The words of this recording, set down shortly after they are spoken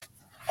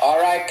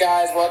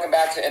guys? Welcome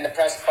back to In the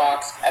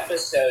Pressbox,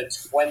 episode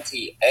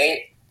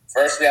 28.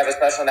 First, we have a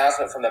special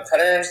announcement from the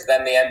Predators,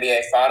 then the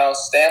NBA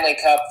Finals, Stanley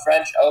Cup,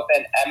 French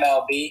Open,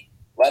 MLB.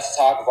 Let's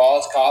talk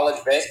balls,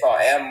 college baseball,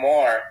 and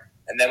more.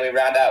 And then we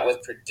round out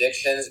with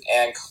predictions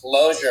and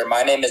closure.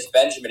 My name is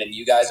Benjamin, and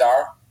you guys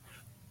are?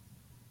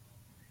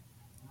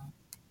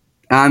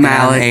 I'm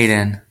Alex.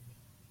 Aiden.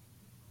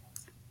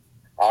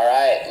 All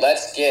right,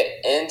 let's get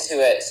into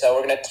it. So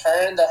we're going to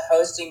turn the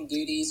hosting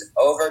duties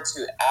over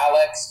to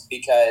Alex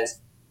because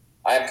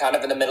I'm kind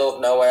of in the middle of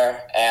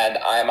nowhere and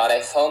I'm on a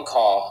phone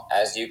call,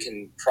 as you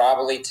can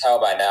probably tell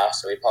by now.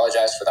 So we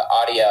apologize for the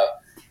audio.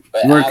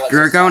 But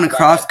We're going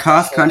across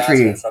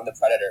country from the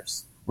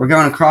Predators. We're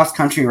going across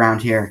country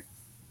around here.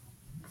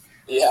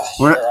 Yeah,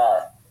 sure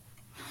are.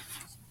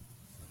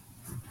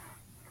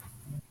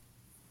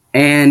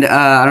 And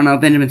I don't know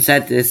if Benjamin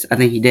said this. I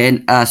think he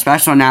did.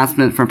 Special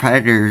announcement from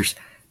Predators.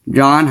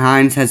 John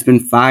Hines has been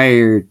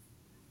fired.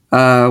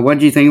 What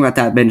do you think about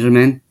that,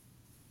 Benjamin?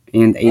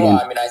 And Aiden? Well,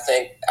 I mean, I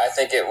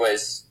think it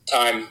was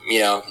time,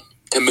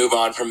 to move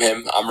on from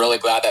him. I'm really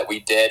glad that we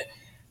did.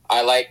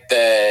 I like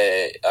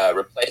the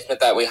replacement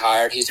that we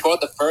hired. He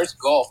scored the first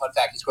goal. Fun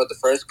fact, he scored the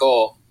first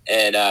goal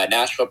in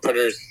Nashville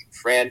Predators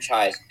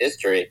franchise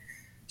history.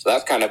 So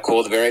that's kind of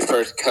cool. The very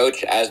first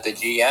coach as the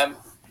GM.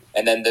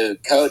 And then the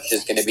coach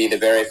is going to be the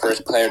very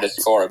first player to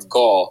score a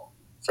goal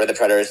for the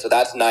Predators. So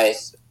that's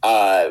nice.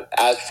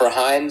 As for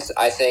Hines,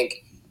 I think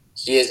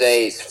he is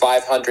a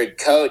 500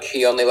 coach.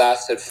 He only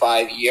lasted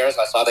 5 years.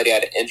 I saw that he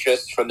had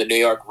interest from the New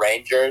York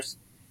Rangers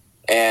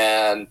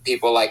and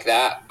people like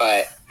that.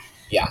 But,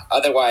 yeah,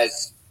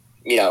 otherwise,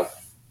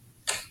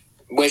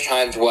 wish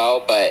Hines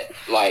well, but,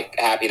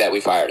 happy that we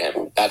fired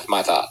him. That's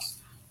my thoughts.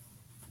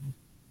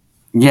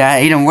 Yeah,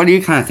 Aiden, what do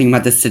you kind of think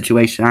about this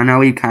situation? I know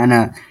we kind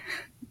of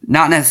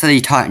not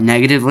necessarily talked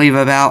negatively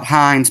about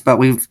Hines, but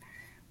we've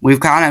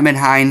kind of been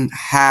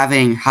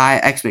having high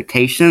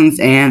expectations,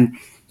 and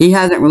he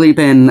hasn't really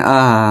been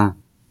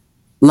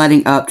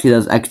letting up to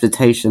those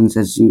expectations,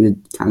 as you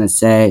would kind of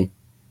say.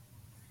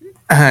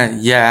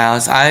 Yeah,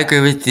 Alice, I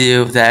agree with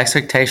you. The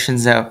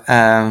expectations that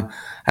I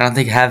don't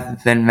think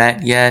have been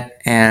met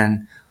yet,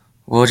 and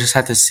we'll just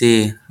have to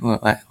see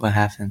what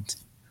happens.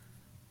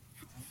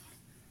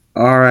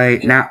 All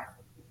right, now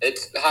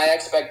it's high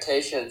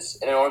expectations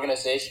in an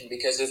organization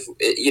because if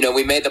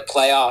we made the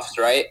playoffs,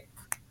 right?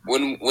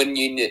 When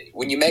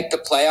you make the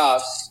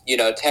playoffs,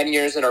 10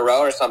 years in a row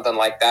or something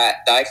like that,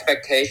 the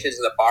expectations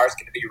of the bar is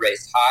going to be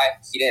raised high.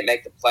 He didn't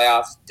make the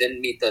playoffs,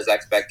 didn't meet those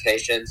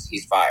expectations.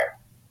 He's fired.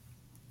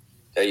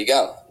 There you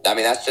go. I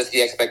mean, that's just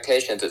the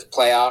expectations. It's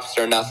playoffs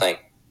or nothing.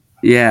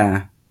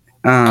 Yeah.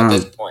 At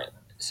this point.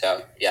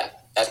 So, yeah,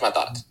 that's my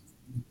thoughts.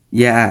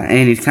 Yeah,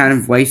 and he's kind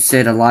of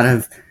wasted a lot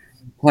of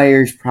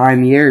players'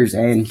 prime years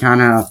and kind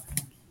of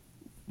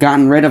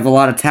gotten rid of a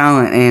lot of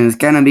talent, and it's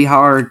going to be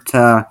hard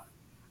to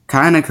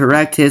kind of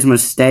correct his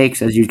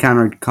mistakes, as you kind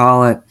of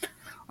call it.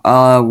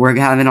 We're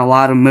having a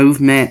lot of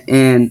movement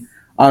in,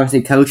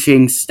 obviously,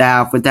 coaching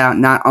staff without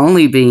not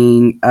only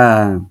being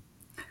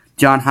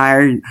John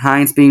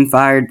Hines being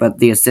fired, but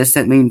the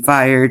assistant being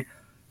fired,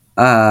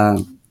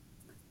 GM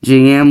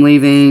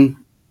leaving.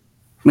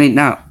 I mean,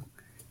 no.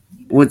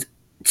 Was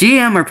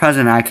GM or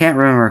president? I can't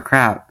remember.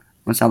 Crap.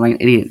 I'm sounding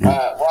like an idiot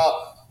now.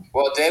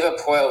 Well, David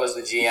Poyle was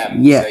the GM.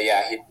 Yeah.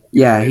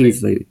 So,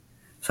 he's leaving.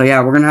 So,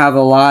 yeah, we're going to have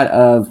a lot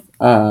of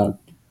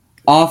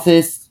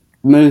office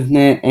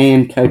movement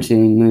and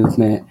coaching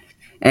movement.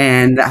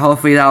 And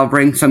hopefully that'll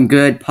bring some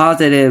good,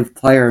 positive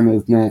player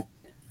movement,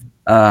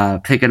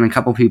 picking a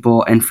couple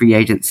people in free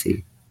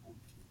agency.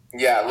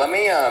 Yeah, let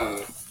me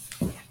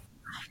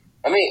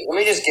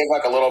just give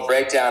a little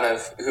breakdown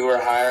of who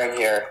we're hiring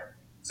here.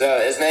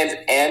 So his name's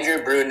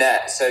Andrew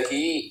Brunette. So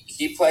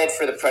he played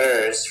for the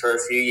Predators for a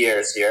few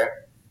years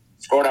here.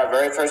 Scored our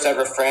very first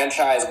ever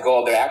franchise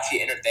goal. They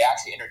actually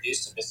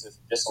introduced him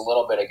just a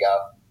little bit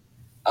ago.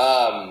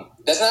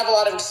 Doesn't have a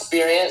lot of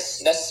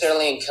experience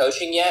necessarily in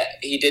coaching yet.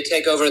 He did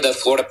take over the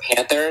Florida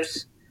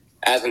Panthers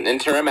as an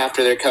interim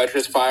after their coach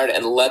was fired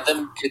and led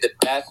them to the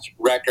best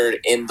record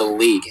in the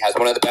league. Has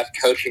one of the best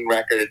coaching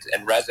records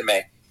and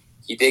resume.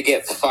 He did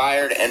get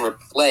fired and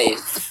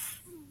replaced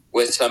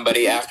with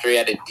somebody after he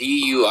had a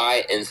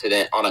DUI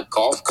incident on a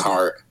golf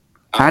cart.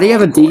 How do you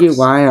have a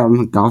DUI on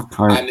a golf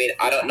cart? I mean,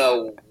 I don't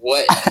know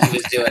what he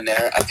was doing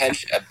there.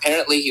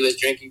 Apparently, he was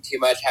drinking too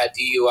much, had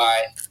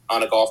DUI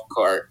on a golf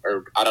cart,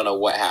 or I don't know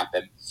what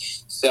happened.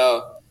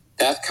 So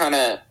that's kind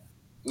of,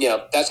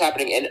 that's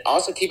happening. And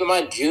also keep in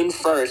mind, June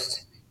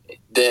 1st,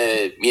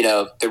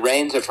 the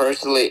reins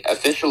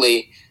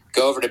officially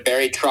go over to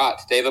Barry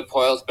Trotz. David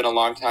Poyle's been a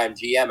long-time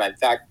GM. In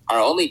fact, our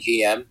only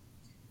GM.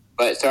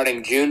 But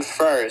starting June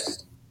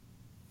 1st,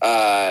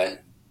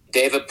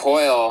 David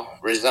Poyle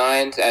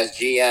resigns as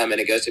GM and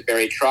it goes to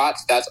Barry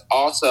Trotz. That's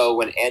also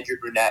when Andrew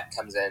Brunette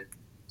comes in.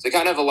 So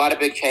kind of a lot of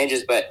big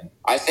changes, but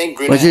I think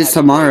Brunette has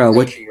a great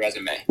coaching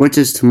resume. Which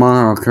is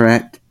tomorrow,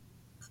 correct?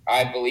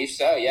 I believe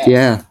so, yeah.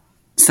 Yeah.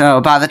 So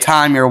by the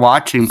time you're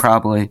watching,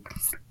 probably.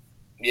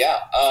 Yeah.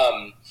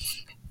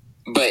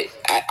 but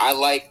I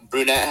like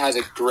Brunette has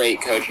a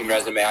great coaching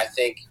resume. I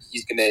think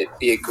he's going to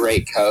be a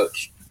great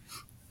coach.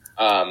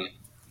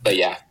 But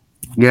yeah.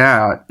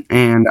 Yeah,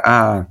 and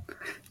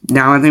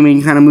now I think we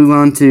can kind of move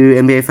on to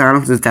NBA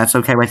Finals if that's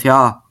okay with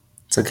y'all.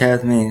 It's okay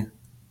with me.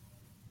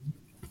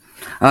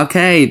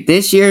 Okay,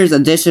 this year's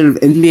edition of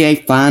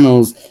NBA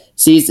Finals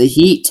sees the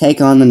Heat take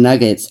on the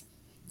Nuggets.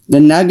 The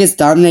Nuggets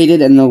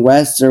dominated in the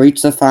West to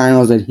reach the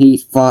finals, and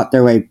Heat fought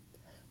their way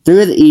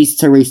through the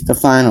East to reach the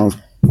finals.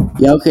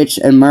 Jokic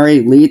and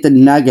Murray lead the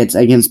Nuggets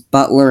against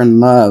Butler and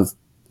Love.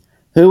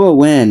 Who will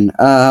win?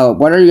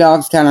 What are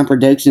y'all's kind of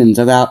predictions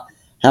about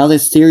how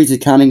this series is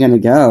kind of going to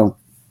go?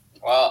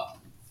 Well,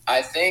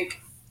 I think,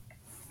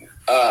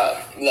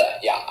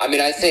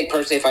 I think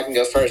personally, if I can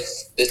go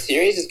first, the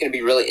series is going to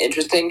be really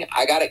interesting.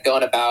 I got it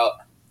going about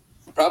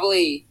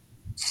probably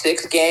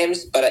 6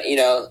 games, but I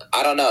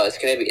don't know. It's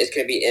gonna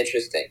be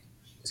interesting.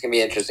 It's gonna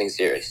be an interesting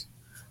series.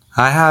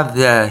 I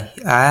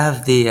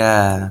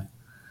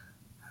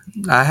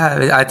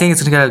think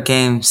it's gonna go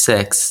game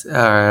 6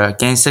 or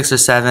game 6 or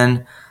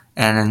 7,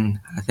 and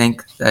I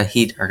think the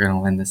Heat are gonna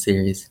win the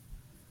series.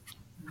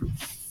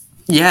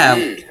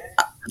 Yeah,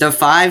 the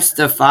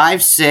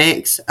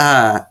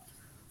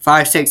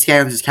 5-6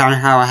 games is kind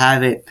of how I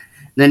have it.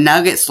 The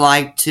Nuggets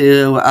like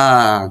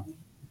to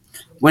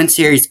win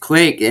series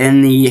quick,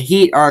 and the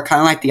Heat are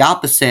kind of like the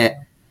opposite.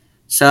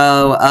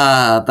 So,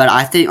 but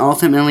I think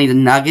ultimately the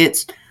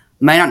Nuggets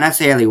may not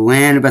necessarily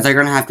win, but they're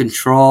going to have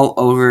control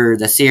over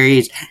the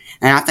series,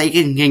 and I think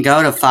it can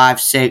go to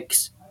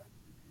 5-6.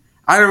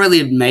 I don't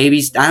really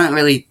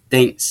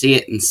see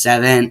it in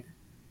 7.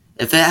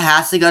 If it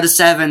has to go to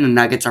 7, the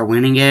Nuggets are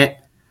winning it.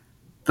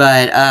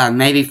 But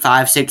maybe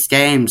 5-6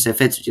 games. If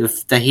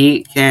the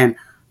Heat can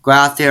go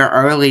out there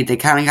early, they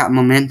kind of got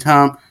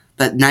momentum,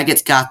 but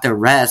Nuggets got the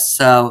rest.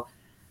 So,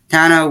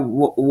 kind of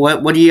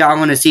what do y'all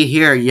want to see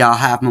here? Y'all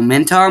have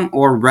momentum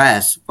or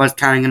rest? What's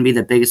kind of going to be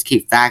the biggest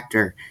key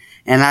factor?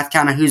 And that's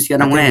kind of who's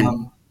going to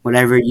win.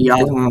 Whatever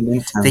y'all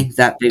think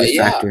that biggest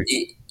factor.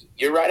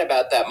 You're right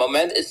about that.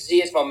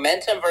 It's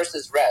momentum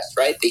versus rest,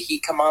 right? The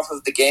Heat come off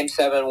of the Game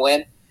 7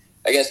 win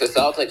against the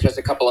Celtics just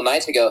a couple of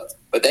nights ago,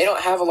 but they don't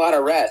have a lot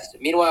of rest.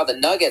 Meanwhile, the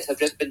Nuggets have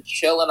just been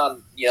chilling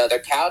on their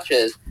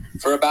couches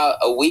for about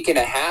a week and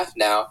a half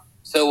now.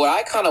 So what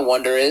I kind of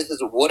wonder is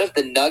what if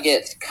the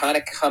Nuggets kind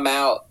of come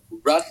out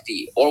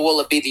rusty, or will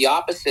it be the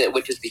opposite,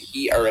 which is the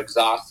Heat are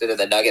exhausted and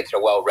the Nuggets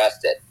are well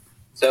rested?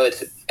 So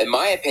it's, in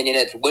my opinion,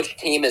 it's which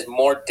team is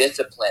more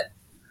disciplined,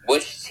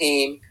 which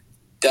team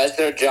does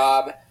their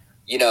job.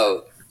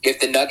 If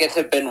the Nuggets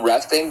have been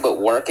resting but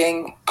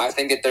working, I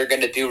think that they're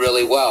going to do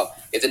really well.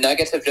 If the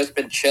Nuggets have just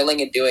been chilling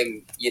and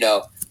doing,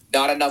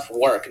 not enough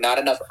work, not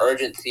enough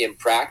urgency in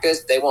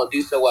practice, they won't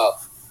do so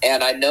well.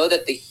 And I know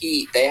that the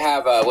Heat, they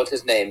have, what's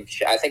his name?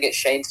 I think it's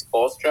Shane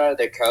Spoelstra,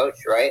 their coach,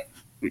 right?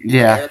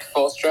 Yeah. Eric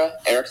Spoelstra.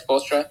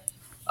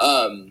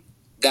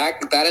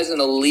 That is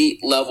an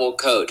elite level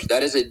coach.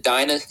 That is a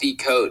dynasty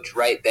coach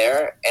right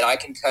there. And I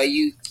can tell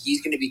you,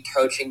 he's going to be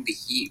coaching the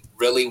Heat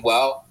really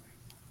well.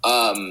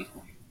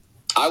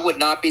 I would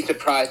not be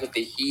surprised if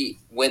the Heat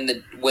win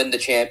the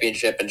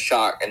championship and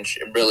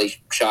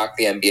really shock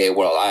the NBA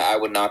world. I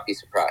would not be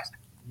surprised.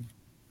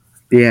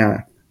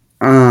 Yeah.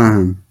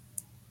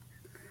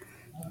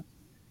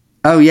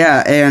 Oh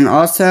yeah, and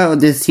also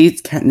this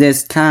kind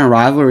of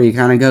rivalry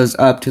kind of goes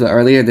up to the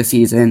earlier the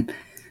season.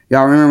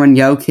 Y'all remember when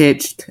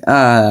Jokic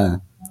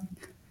kind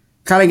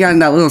of got in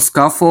that little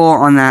scuffle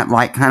on that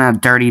kind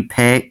of dirty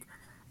pick,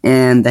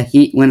 and the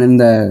Heat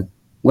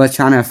was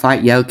trying to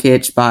fight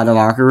Jokic by the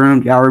locker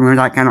room. Y'all remember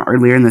that kind of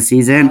earlier in the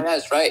season? Oh,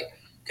 that's right.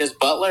 Because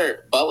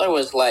Butler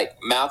was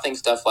mouthing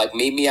stuff like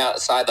 "meet me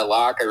outside the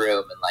locker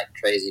room" and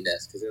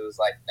craziness, because it was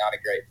not a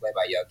great play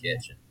by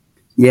Jokic.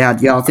 Yeah,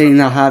 do y'all think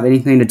they'll have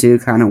anything to do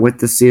kind of with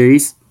the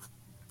series?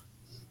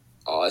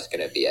 Oh, I think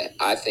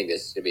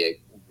this is gonna be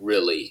a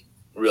really,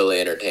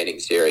 really entertaining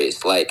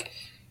series.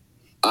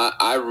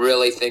 I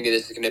really think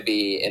this is gonna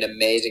be an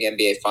amazing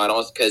NBA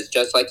Finals, because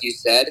just like you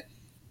said,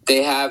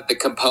 they have the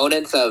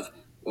components of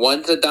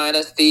one's a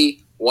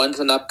dynasty, one's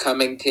an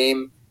upcoming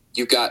team.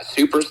 You've got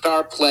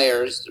superstar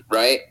players,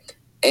 right?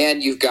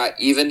 And you've got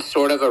even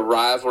sort of a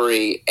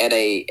rivalry and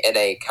a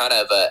kind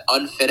of a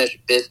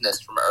unfinished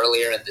business from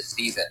earlier in the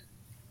season.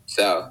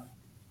 So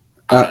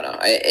I don't know.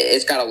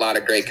 It's got a lot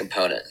of great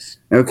components.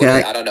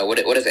 Okay. I don't know. What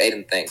does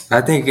Aiden think? I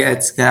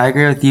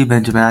agree with you,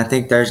 Benjamin. I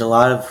think there's a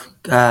lot of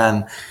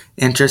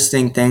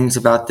interesting things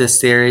about this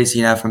series,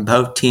 from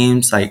both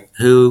teams, like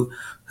who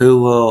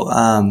will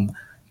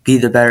be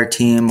the better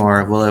team,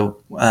 or will it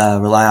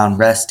rely on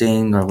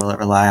resting, or will it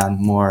rely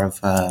on more of,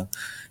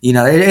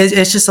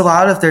 it's just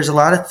there's a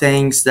lot of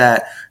things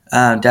that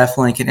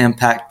definitely can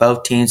impact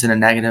both teams in a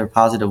negative or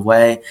positive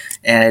way.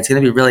 And it's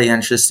going to be really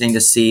interesting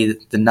to see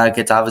the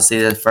Nuggets, obviously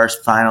the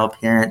first final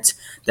appearance,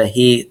 the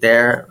Heat,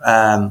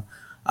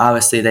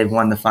 obviously they've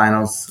won the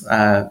finals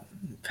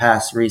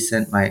past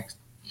recent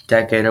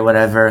decade or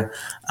whatever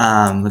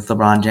with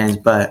LeBron James,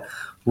 but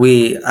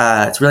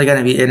it's really going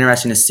to be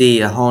interesting to see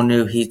a whole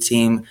new Heat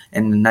team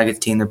and the Nuggets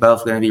team. They're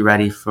both going to be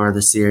ready for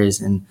the series,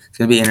 and it's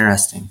going to be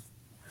interesting.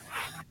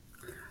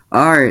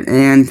 All right,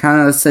 and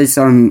kind of say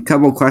some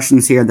couple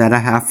questions here that I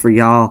have for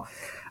y'all.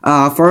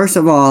 First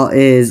of all,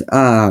 is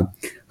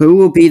who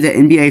will be the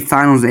NBA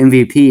Finals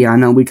MVP? I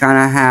know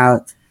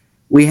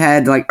we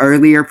had like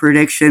earlier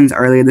predictions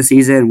earlier this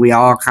season. We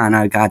all kind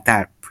of got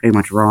that pretty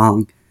much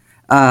wrong.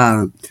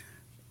 Uh,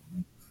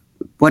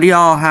 what do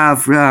y'all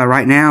have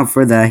right now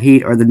for the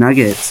Heat or the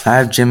Nuggets? I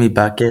have Jimmy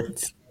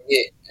Buckets.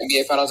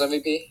 NBA Finals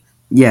MVP?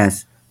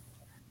 Yes.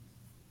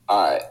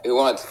 All right. You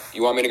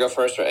want me to go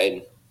first or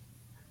Aiden?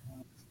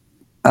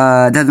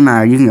 Doesn't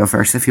matter. You can go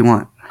first if you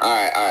want. All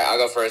right. I'll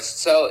go first.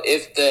 So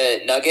if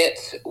the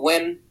Nuggets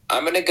win,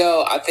 I'm gonna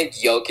go. I think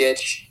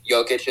Jokic.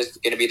 Jokic is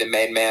gonna be the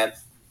main man.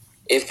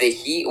 If the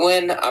Heat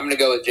win, I'm gonna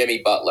go with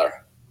Jimmy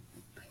Butler.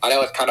 I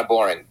know it's kind of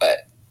boring,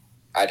 but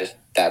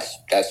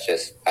that's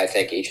just. I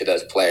think each of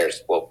those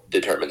players will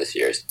determine the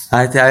series.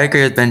 I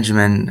agree with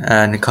Benjamin.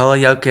 Nikola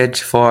Jokic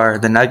for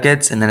the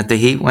Nuggets, and then if the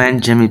Heat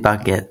win, Jimmy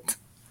Bucket.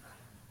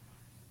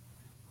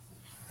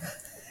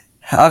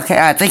 Okay,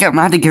 I think I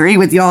might agree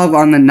with y'all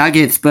on the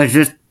Nuggets, but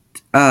just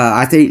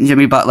I think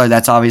Jimmy Butler,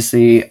 that's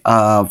obviously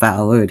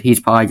valid. He's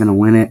probably going to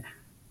win it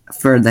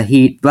for the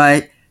Heat,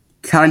 but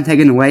kind of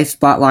taking away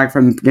spotlight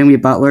from Jimmy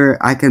Butler,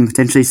 I can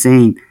potentially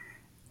see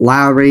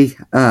Lowry,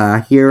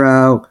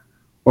 Hero,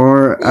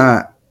 or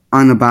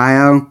on the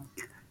bio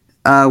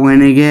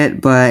winning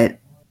it,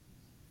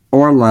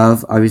 or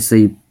Love,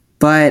 obviously.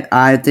 But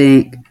I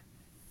think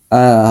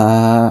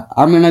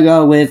I'm going to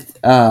go with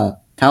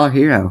Tyler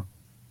Hero.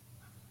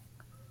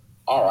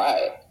 All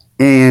right.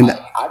 And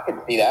I could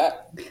see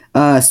that.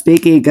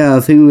 Speaking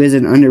of who is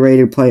an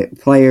underrated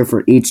player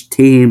for each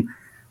team,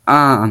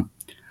 I'm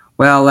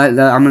going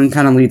to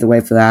kind of lead the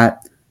way for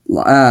that.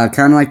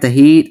 Kind of like the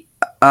Heat,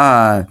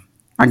 I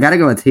got to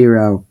go with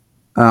Hero.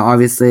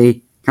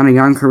 Obviously, kind of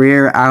young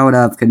career out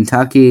of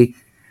Kentucky.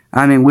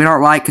 I mean, we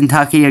don't like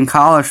Kentucky in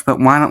college, but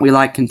why don't we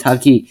like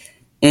Kentucky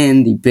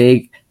in the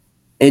big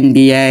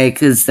NBA?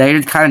 Because they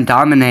just kind of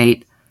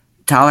dominate.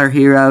 Tyler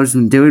Hero's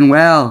and doing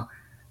well.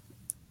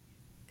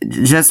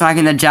 Just like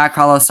in the Jack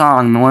Harlow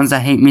song, the ones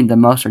that hate me the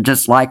most are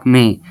just like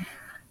me.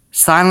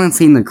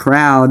 Silencing the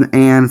crowd,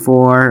 and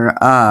for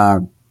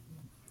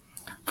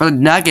the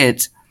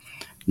Nuggets,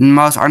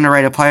 most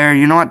underrated player,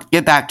 you know what?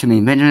 Get back to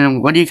me.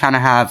 Benjamin, what do you kind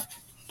of have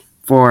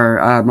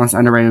for most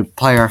underrated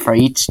player for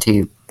each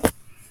team?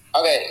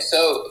 Okay,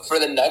 so for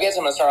the Nuggets,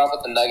 I'm going to start off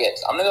with the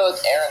Nuggets. I'm going to go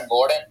with Aaron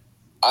Gordon.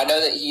 I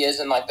know that he is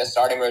in like the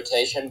starting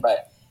rotation,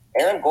 but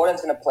Aaron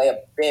Gordon's going to play a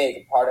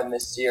big part in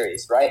this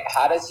series, right?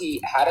 How does he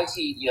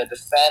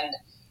defend,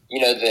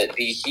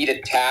 the Heat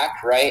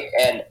attack, right?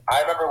 And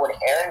I remember when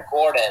Aaron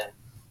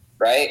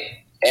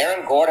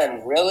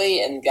Gordon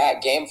really in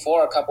that game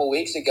 4 a couple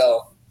weeks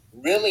ago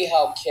really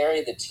helped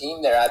carry the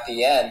team there at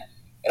the end.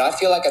 And I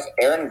feel like if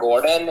Aaron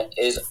Gordon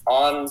is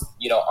on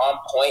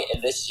point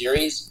in this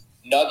series,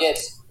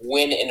 Nuggets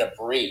win in a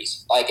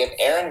breeze. Like if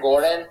Aaron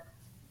Gordon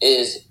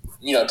is,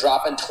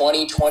 dropping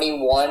 20,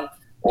 21,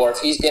 or if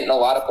he's getting a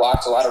lot of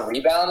blocks, a lot of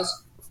rebounds,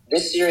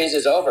 this series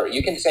is over.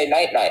 You can say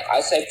night-night.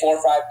 I say 4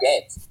 or 5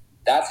 games.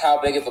 That's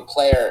how big of a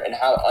player and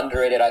how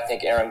underrated I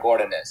think Aaron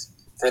Gordon is.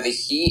 For the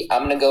Heat,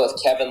 I'm going to go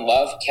with Kevin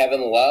Love.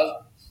 Kevin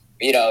Love,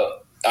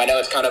 I know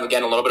it's kind of,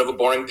 again, a little bit of a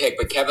boring pick,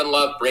 but Kevin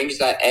Love brings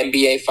that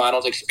NBA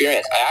Finals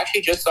experience. I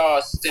actually just saw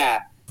a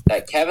stat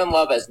that Kevin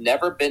Love has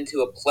never been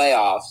to a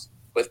playoffs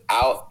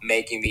without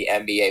making the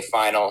NBA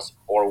Finals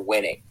or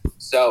winning.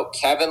 So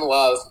Kevin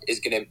Love is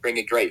going to bring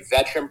a great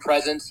veteran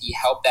presence. He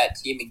helped that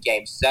team in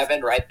Game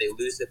 7, right? They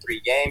lose the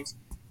 3 games.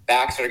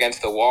 Backs are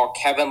against the wall.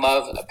 Kevin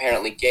Love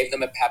apparently gave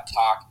them a pep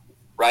talk,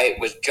 right?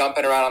 Was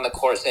jumping around on the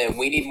court saying,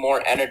 we need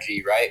more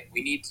energy, right?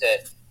 We need to,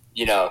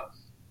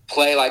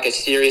 play like a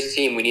serious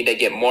team. We need to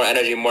get more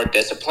energy, more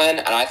discipline.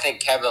 And I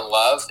think Kevin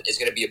Love is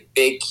going to be a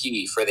big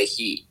key for the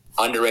Heat.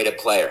 Underrated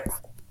player.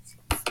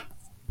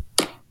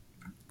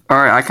 All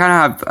right, I kind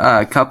of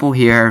have a couple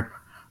here.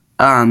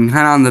 Kind of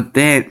on the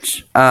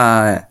bench.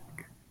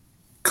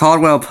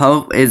 Caldwell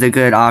Pope is a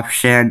good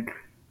option.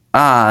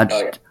 I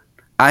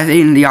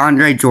think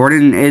DeAndre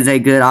Jordan is a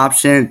good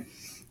option,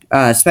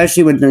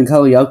 especially when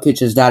Nikola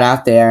Jokic is not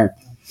out there.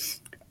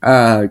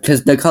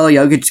 Because Nikola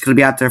Jokic is going to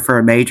be out there for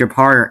a major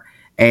part,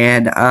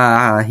 and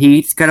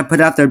he's going to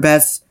put out their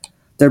best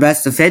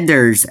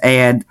defenders,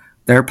 and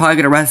they're probably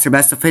going to rest their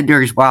best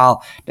defenders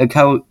while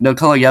Nikola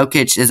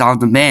Jokic is on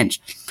the bench.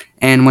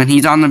 And when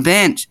he's on the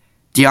bench,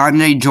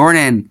 DeAndre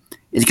Jordan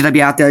is going to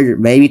be out there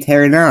maybe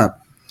tearing up.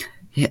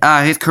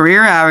 His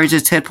career average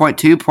is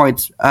 10.2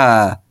 points,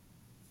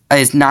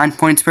 is 9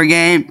 points per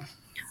game.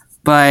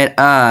 But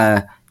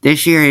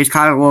this year he's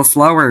kind of a little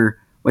slower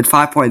with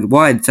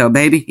 5.1. So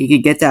maybe he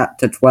could get that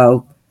to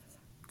 12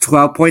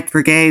 points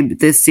per game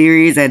this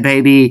series, and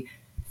maybe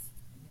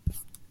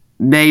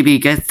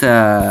get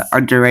the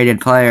underrated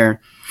player.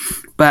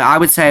 But I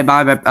would say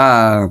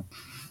my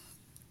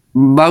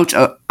most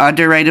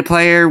underrated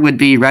player would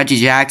be Reggie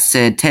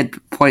Jackson,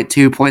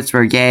 10.2 points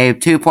per game,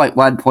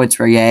 2.1 points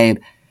per game.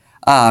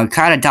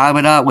 Kind of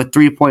dominant with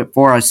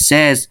 3.4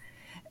 assists.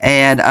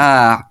 And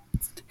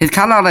he's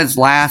kind of on his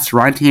last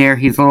run here.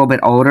 He's a little bit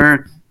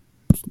older.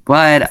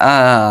 But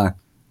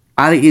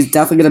I think he's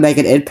definitely going to make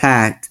an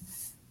impact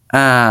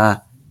on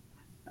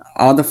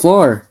the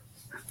floor.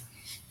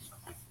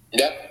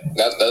 Yep,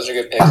 those are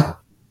good picks.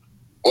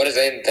 What does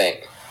Aiden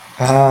think?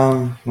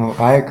 Well,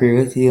 I agree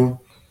with you.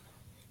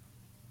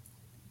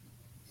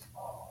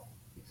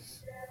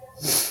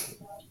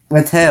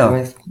 With who?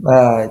 With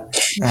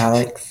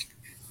Alex.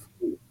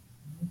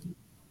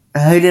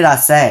 Who did I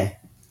say?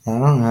 I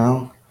don't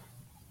know.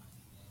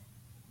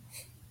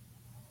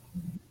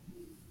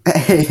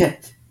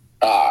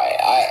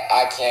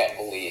 I can't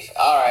believe.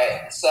 All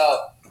right,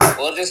 so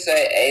we'll just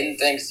say Aiden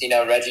thinks,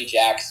 Reggie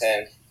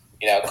Jackson,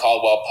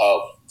 Caldwell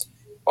Pope.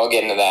 We'll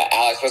get into that.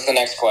 Alex, what's the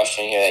next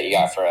question here that you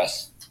got for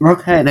us?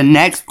 Okay, the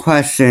next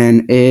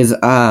question is,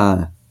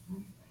 who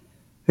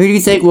do you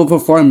think will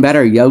perform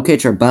better,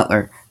 Jokic or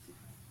Butler?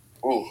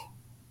 Ooh. All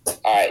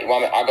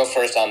right, I'll go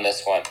first on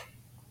this one.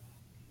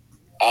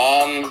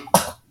 I'm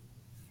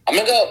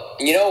gonna go.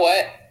 You know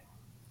what?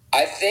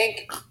 I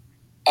think.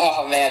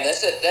 Oh man,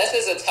 this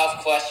is a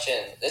tough question.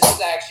 This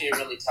is actually a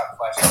really tough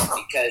question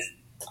because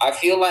I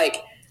feel like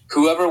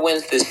whoever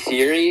wins this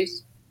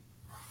series,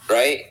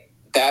 right?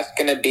 That's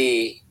gonna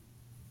be.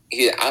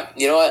 You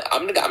know what?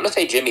 I'm gonna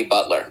say Jimmy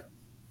Butler,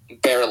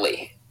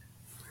 barely.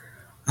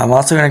 I'm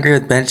also going to agree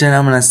with Benjamin.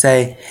 I'm going to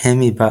say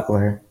Jimmy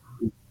Butler.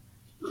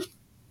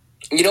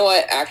 You know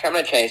what? Actually, I'm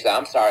going to change that.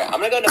 I'm sorry. I'm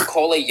going to go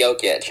Nikola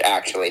Jokic,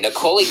 actually.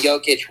 Nikola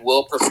Jokic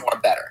will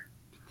perform better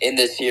in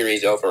this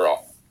series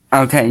overall.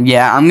 Okay,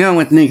 yeah, I'm going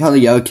with Nikola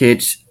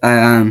Jokic.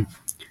 I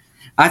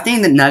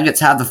think the Nuggets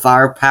have the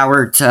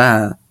firepower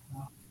to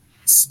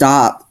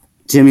stop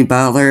Jimmy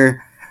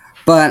Butler,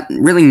 but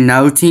really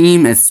no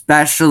team,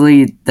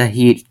 especially the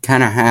Heat,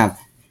 kind of have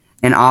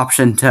an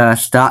option to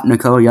stop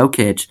Nikola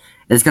Jokic.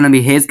 It's going to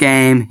be his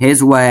game,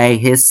 his way,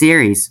 his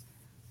series.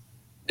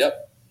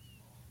 Yep.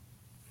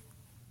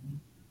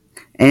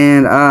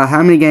 And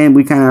how many games,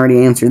 we kind of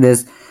already answered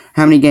this,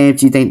 how many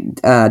games do you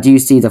think, do you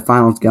see the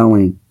finals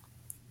going?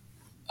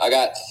 I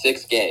got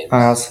 6 games.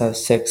 I also have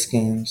 6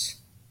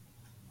 games.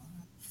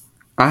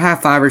 I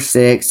have 5 or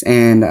 6,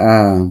 and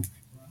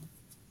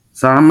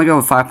so I'm going to go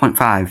with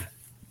 5.5.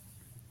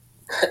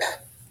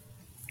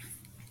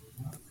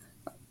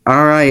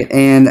 All right,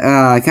 and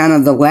kind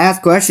of the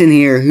last question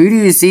here: who do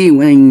you see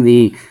winning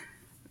the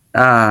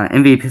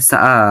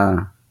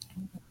MVP?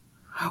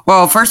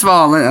 Well, first of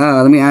all,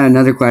 let me add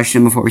another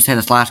question before we say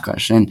this last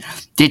question.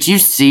 Did you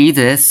see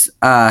this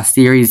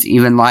series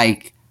even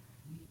like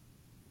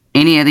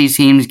any of these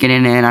teams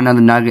getting in? I know the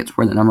Nuggets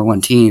were the number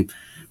 1 team,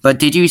 but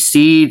did you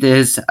see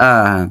this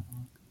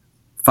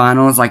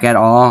finals like at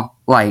all?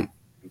 Like,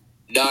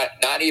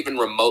 not even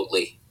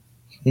remotely.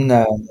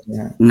 No.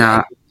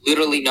 Nah.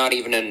 Literally not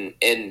even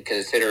in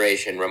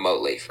consideration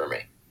remotely for me.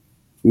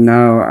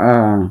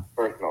 No.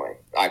 Personally,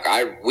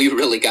 we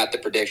really got the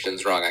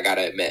predictions wrong. I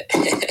gotta admit.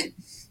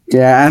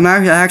 Yeah, I'm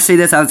actually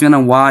this I was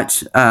gonna watch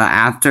the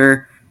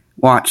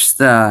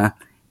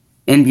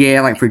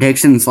NBA like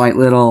predictions like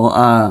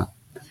little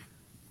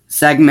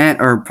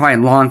segment or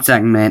probably long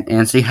segment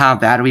and see how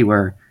bad we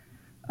were.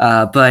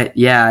 But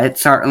yeah,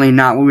 it's certainly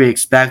not what we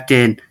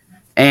expected.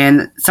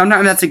 And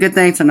sometimes that's a good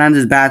thing, sometimes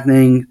it's a bad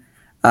thing.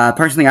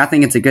 Personally, I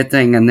think it's a good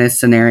thing in this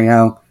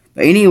scenario.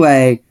 But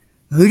anyway,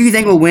 who do you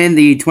think will win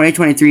the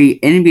 2023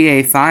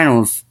 NBA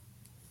Finals?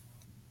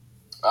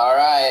 All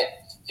right,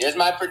 here's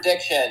my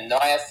prediction.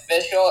 My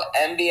official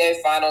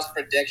NBA Finals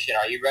prediction.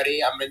 Are you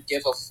ready? I'm going to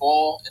give a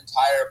full,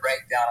 entire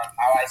breakdown on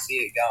how I see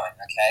it going,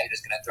 okay?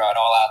 Just going to throw it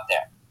all out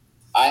there.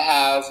 I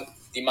have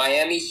the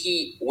Miami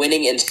Heat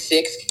winning in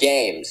 6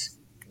 games,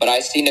 but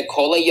I see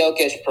Nikola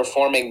Jokic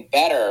performing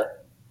better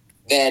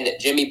than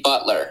Jimmy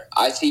Butler.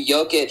 I see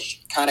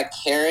Jokic kind of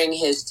carrying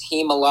his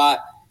team a lot.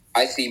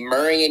 I see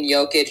Murray and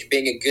Jokic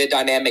being a good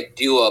dynamic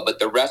duo, but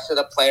the rest of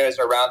the players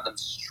around them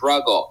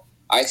struggle.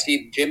 I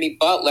see Jimmy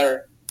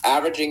Butler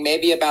averaging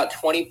maybe about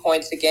 20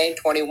 points a game,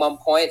 21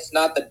 points,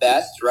 not the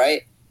best,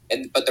 right?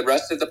 But the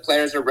rest of the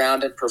players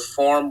around him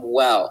perform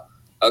well,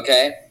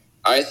 okay?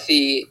 I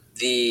see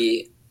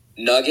the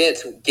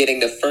Nuggets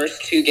getting the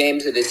first 2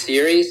 games of the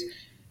series,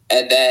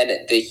 and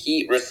then the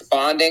Heat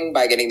responding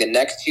by getting the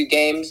next 2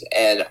 games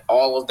and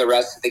all of the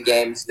rest of the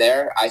games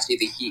there. I see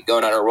the Heat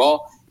going on a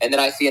roll. And then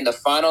I see in the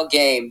final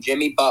game,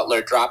 Jimmy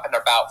Butler dropping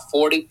about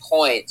 40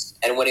 points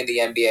and winning the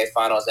NBA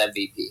Finals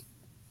MVP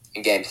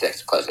in Game 6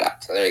 to close it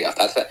out. So there you go.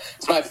 That's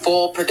my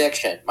full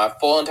prediction, my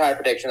full entire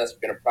prediction. That's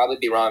going to probably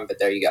be wrong, but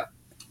there you go.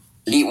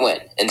 Heat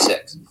win in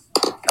 6.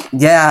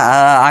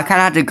 Yeah, I kind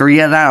of have to agree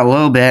with that a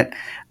little bit.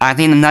 I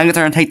think the Nuggets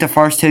are going to take the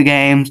first 2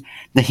 games.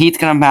 The Heat's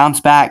going to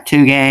bounce back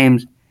 2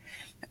 games.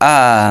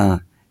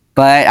 But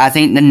I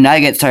think the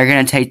Nuggets are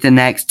going to take the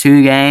next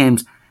 2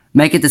 games,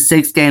 make it the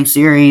 6-game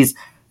series,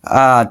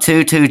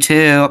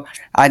 2-2-2.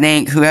 I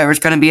think whoever's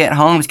going to be at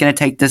home is going to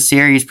take this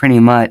series pretty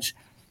much.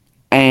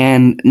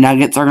 And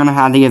Nuggets are going to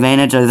have the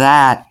advantage of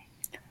that.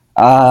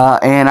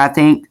 And I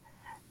think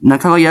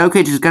Nikola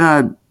Jokic is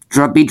going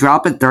to be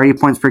dropping 30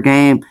 points per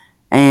game.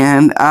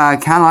 And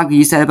kind of like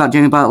you said about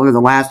Jimmy Butler, the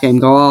last game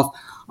go off.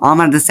 I'm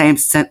going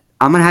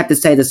to have to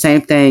say the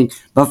same thing,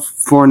 but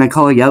for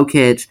Nikola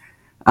Jokic.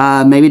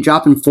 maybe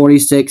dropping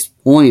 46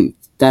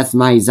 points. That's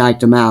my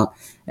exact amount,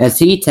 as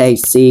he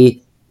takes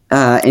the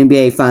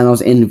NBA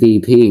Finals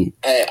MVP.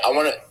 Hey, I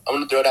want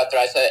to throw it out there.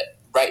 I said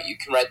right. You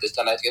can write this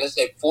down. I was going to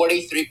say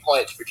 43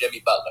 points for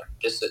Jimmy Butler,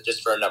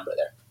 just for a number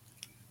there.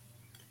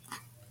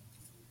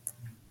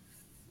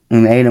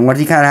 And Aiden, what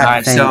do you kind of have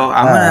to think? So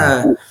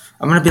I'm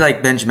gonna be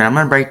like Benjamin. I'm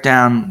gonna break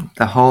down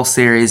the whole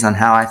series on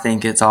how I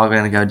think it's all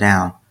gonna go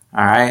down.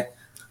 All right.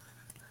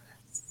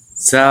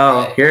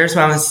 So here's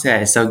what I'm gonna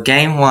say. So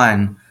game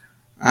one.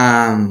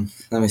 Let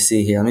me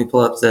see here. Let me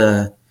pull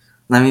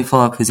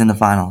up who's in the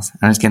finals.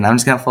 I'm just kidding. I'm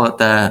just gonna pull up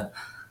the.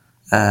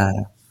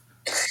 All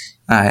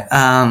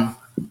right.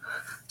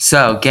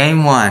 So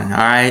game one. All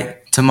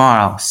right.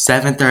 Tomorrow,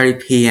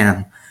 7:30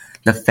 p.m.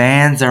 The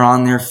fans are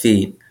on their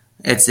feet.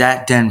 It's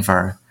at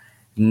Denver.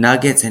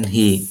 Nuggets and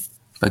Heat.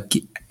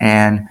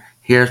 And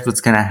here's what's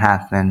gonna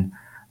happen.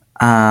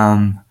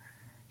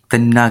 The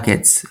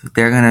Nuggets,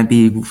 they're gonna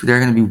be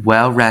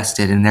well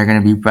rested, and they're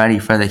gonna be ready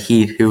for the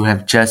Heat, who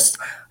have just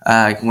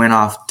went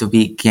off to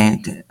beat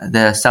the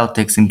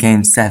Celtics in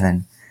Game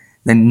 7.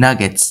 The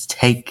Nuggets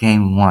take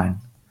Game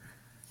 1.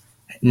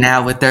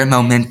 Now with their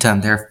momentum,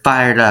 they're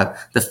fired up.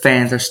 The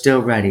fans are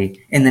still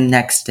ready. And the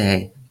next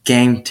day,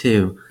 Game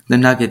 2, the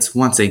Nuggets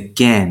once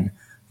again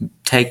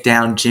take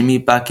down Jimmy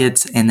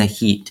Buckets and the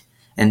Heat,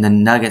 and the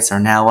Nuggets are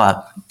now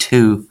up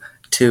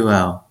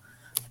 2-0.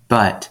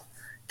 But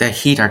the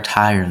Heat are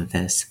tired of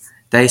this.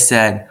 They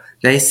say,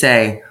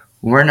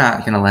 we're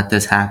not going to let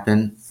this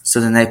happen. So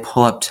then they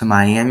pull up to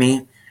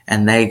Miami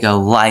and they go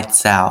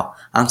lights out.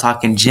 I'm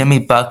talking Jimmy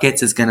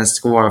Buckets is going to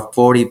score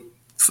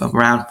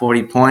around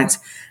 40 points,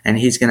 and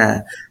he's going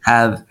to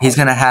have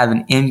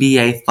an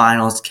NBA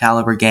Finals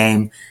caliber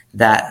game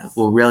that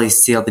will really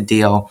seal the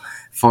deal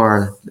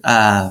for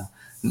the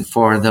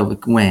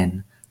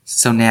win.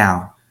 So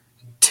now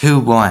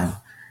 2-1.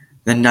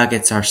 The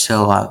Nuggets are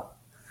still up.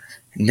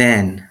 And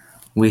then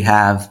we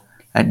have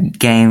a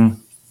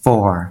Game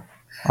 4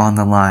 on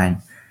the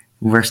line.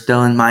 We're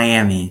still in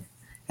Miami.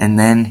 And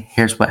then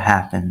here's what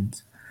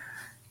happens.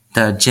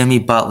 The Jimmy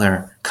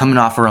Butler, coming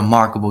off a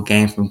remarkable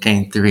game from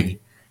Game 3,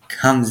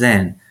 comes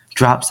in,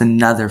 drops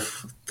another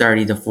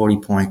 30 to 40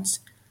 points.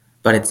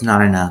 But it's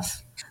not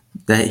enough.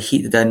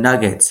 The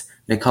Nuggets,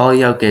 Nikola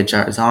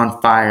Jokic is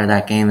on fire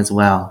that game as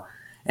well.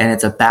 And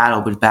it's a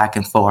battle back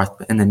and forth.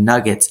 And the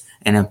Nuggets,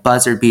 in a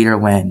buzzer beater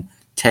win,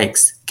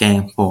 takes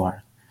Game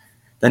 4.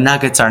 The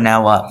Nuggets are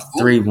now up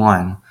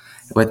 3-1,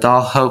 with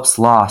all hopes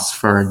lost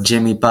for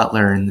Jimmy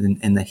Butler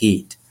in the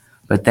Heat.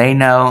 But they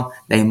know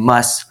they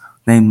must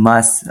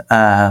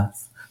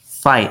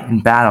fight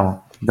and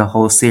battle the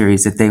whole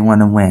series if they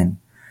want to win.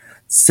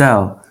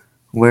 So,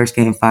 where's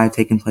Game 5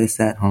 taking place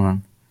at?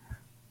 Hold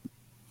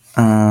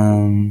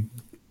on.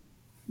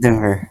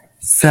 Denver.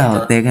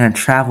 So, they're going to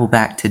travel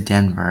back to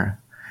Denver.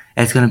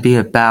 It's going to be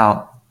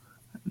about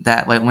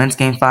that. Wait, when's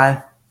Game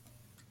 5?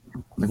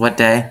 What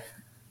day?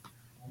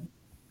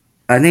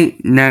 I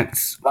think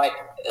next. I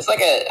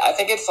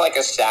think it's like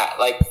a stat.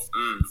 I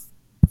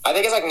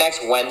think it's like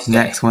next Wednesday.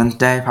 Next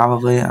Wednesday,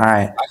 probably. All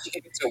right. I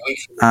think it's a week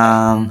from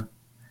now.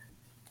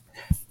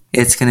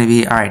 It's gonna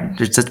be all right.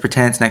 Just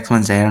pretend it's next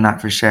Wednesday. I'm not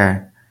for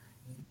sure.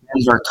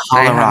 Denver,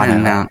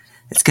 Colorado.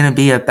 It's gonna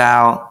be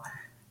about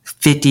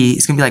 50.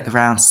 It's gonna be like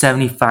around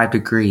 75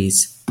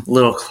 degrees. A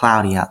little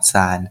cloudy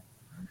outside.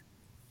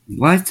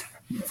 What?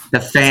 The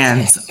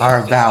fans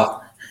are about.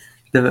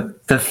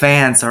 The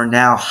fans are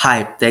now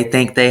hyped. They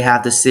think they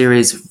have the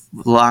series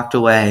locked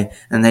away,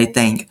 and they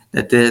think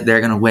that they're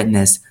going to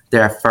witness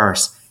their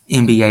first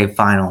NBA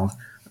Finals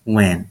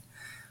win.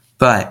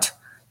 But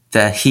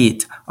the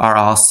Heat are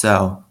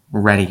also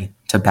ready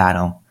to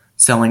battle.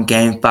 So in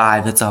Game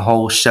 5, it's a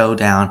whole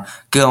showdown,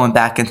 going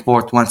back and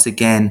forth once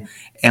again,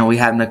 and we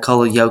have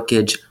Nikola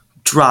Jokic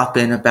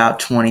dropping about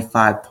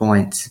 25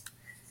 points.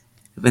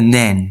 And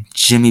then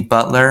Jimmy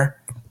Butler,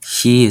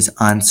 he is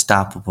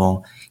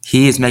unstoppable.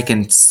 He is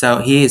making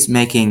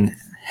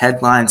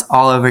headlines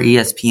all over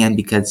ESPN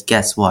because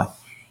guess what?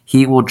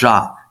 He will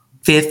drop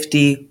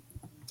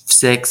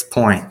 56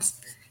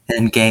 points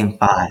in Game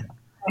 5.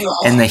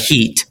 And the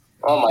Heat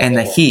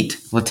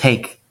will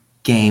take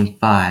Game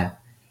 5.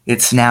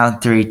 It's now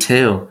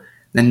 3-2.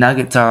 The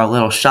Nuggets are a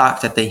little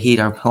shocked that the Heat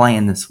are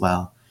playing this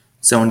well.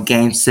 So in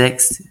Game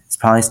 6, it's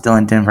probably still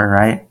in Denver,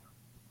 right?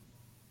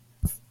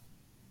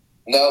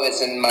 No, it's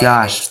in Miami.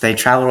 Gosh, they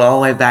traveled all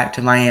the way back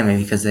to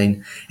Miami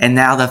and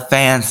now the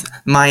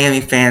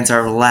Miami fans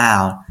are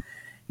loud.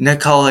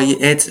 Nikola,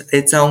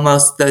 it's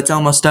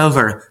almost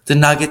over. The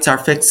Nuggets are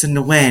fixing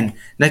to win.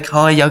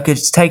 Nikola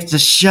Jokic takes the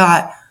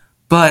shot,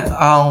 but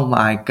oh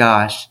my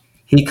gosh,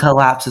 he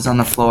collapses on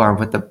the floor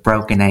with a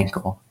broken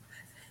ankle.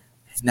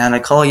 Now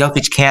Nikola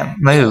Jokic can't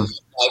move.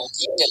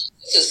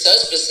 This is so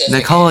specific.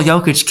 Nikola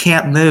Jokic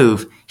can't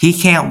move. He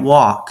can't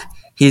walk.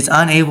 He's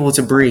unable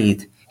to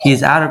breathe.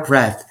 He's out of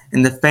breath,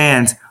 and the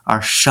fans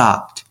are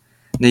shocked.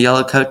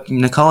 Nikola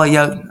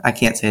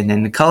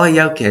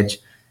Jokic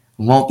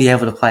won't be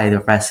able to play the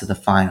rest of the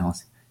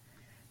finals.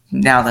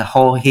 now the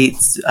whole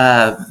Heat's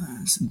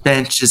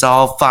bench is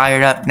all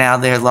fired up. Now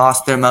they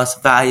lost their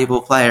most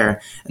valuable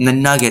player, and the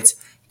Nuggets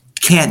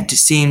can't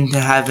seem to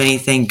have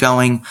anything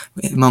going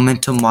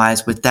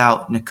momentum-wise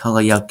without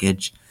Nikola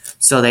Jokic.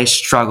 So they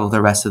struggle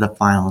the rest of the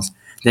finals.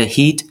 The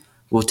Heat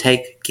will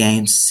take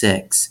Game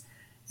 6,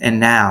 and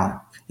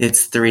now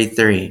it's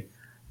 3-3.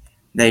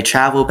 They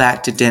travel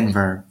back to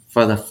Denver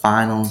for the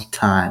final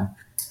time.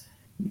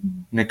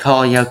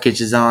 Nikola Jokic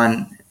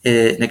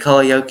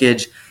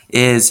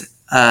is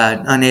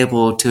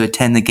unable to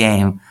attend the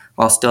game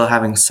while still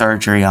having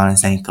surgery on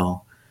his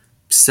ankle.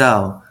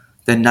 So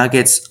the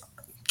Nuggets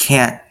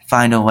can't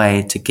find a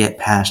way to get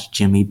past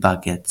Jimmy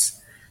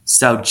Buckets.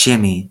 So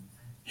Jimmy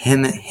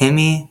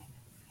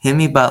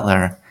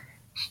Butler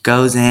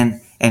goes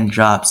in and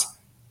drops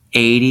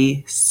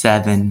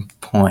 87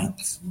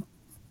 points.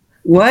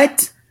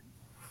 What?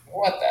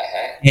 What the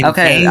heck? And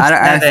Okay, Game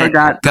I 7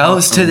 forgot.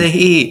 goes to the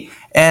Heat,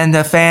 and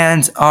the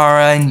fans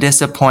are in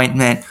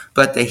disappointment,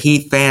 but the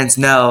Heat fans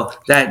know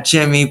that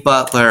Jimmy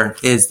Butler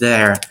is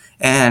there,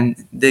 and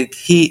the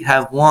Heat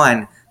have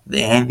won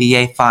the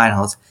NBA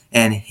Finals,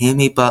 and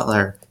Jimmy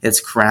Butler is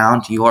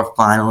crowned your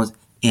Finals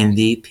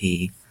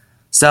MVP.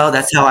 So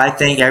that's how I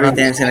think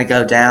everything's going to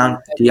go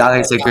down. Do y'all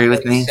guys agree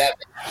with me?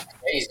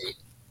 Crazy.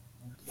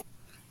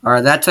 All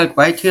right, that took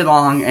way too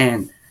long,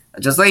 and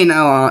just let you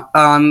know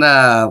on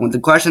the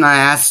question I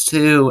asked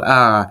to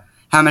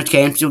how much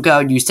games you'll go,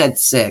 you said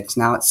 6.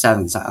 Now it's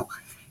 7. So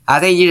I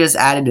think you just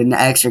added an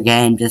extra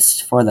game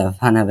just for the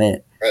fun of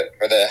it.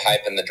 For the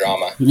hype and the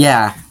drama.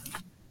 Yeah.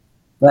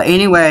 But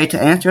anyway,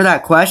 to answer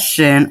that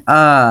question,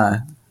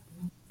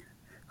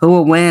 who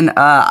will win?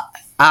 I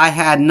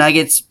had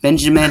Nuggets,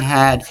 Benjamin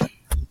had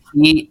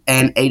Heat,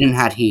 and Aiden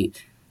had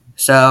Heat.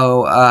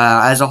 So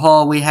as a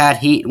whole, we had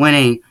Heat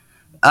winning.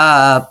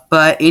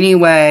 But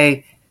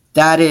anyway,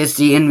 that is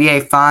the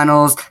NBA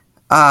Finals.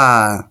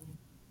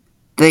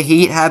 The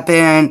Heat have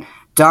been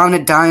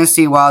dominant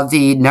dynasty while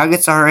the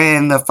Nuggets are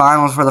in the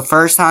finals for the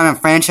first time in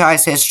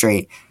franchise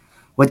history.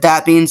 With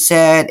that being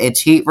said,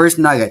 it's Heat versus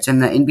Nuggets in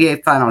the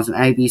NBA Finals and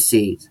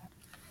ABC.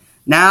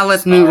 Now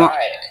let's move on.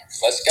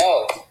 Let's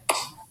go.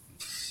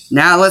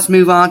 Now let's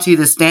move on to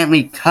the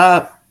Stanley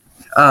Cup.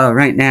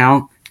 Right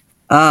now,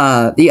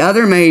 the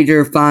other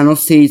major final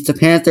seeds, the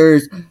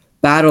Panthers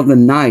battle the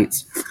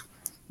Knights.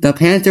 The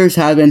Panthers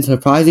have been a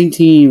surprising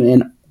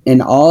team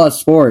in all of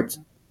sports,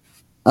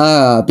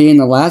 being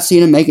the last team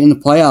to make it in the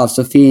playoffs,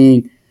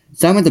 defeating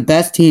some of the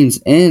best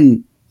teams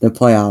in the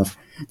playoffs.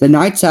 The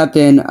Knights have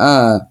been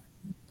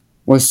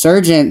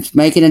resurgent,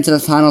 making it into the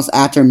finals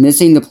after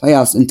missing the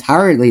playoffs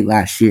entirely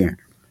last year.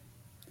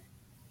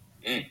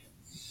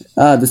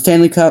 The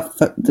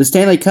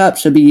Stanley Cup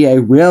should be a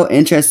real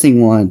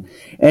interesting one.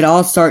 It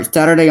all starts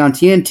Saturday on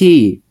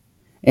TNT.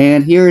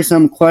 And here are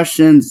some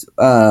questions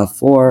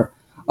for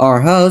our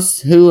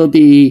host. Who will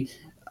be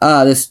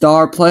the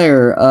star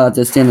player of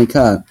the Stanley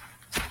Cup?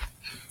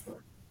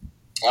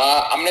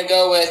 I'm going to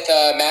go with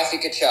Matthew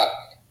Tkachuk.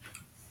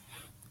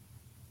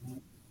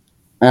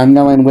 I'm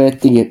going with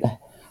the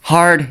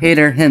hard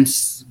hitter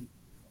himself.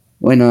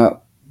 I'm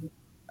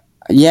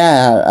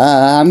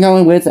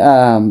going with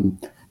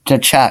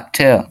Tkachuk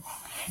too.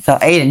 So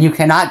Aiden, you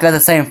cannot go the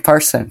same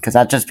person because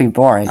that'd just be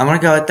boring. I'm going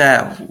to go with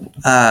that,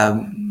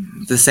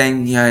 the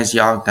same as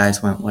y'all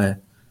guys went with.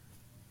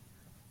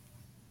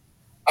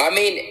 I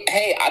mean,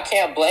 hey, I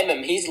can't blame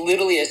him. He's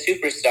literally a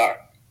superstar.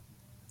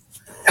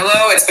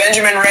 Hello, it's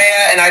Benjamin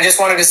Rhea, and I just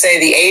wanted to say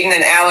the Aiden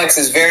and Alex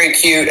is very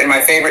cute, and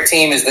my favorite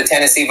team is the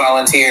Tennessee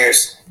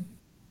Volunteers.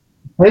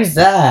 Who's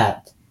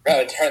that?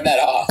 Bro, turn that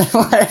off.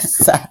 What is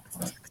that?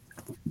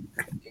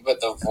 You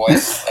put the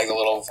voice, like a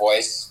little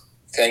voice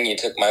thing. You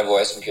took my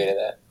voice and created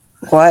that.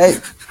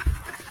 What?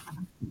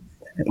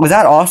 Was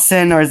that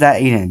Austin or is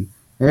that Aiden?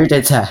 Who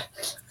did that?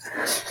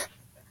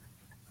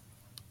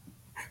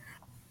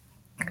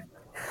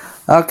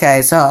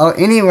 Okay, so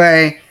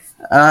anyway,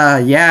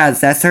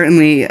 that's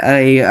certainly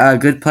a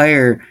good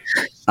player.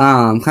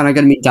 Kind of going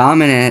to be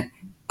dominant.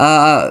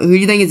 Who do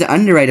you think is an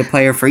underrated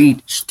player for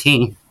each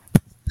team?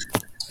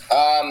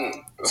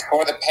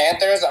 For the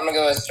Panthers, I'm going to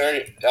go with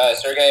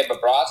Sergei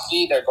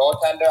Bobrovsky, their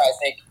goaltender. I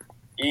think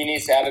he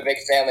needs to have a big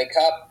Stanley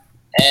Cup.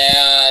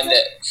 And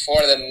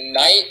for the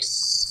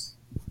Knights,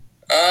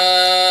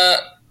 I'm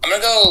going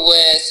to go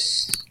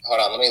with... Hold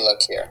on, let me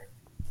look here.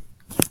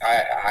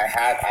 I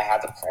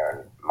had the player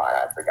in mind.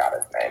 I forgot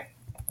his name.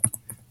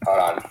 Hold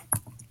on.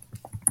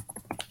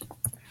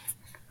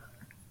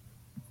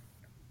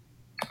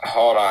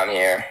 Hold on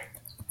here.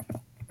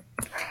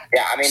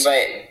 Yeah, I mean,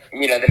 but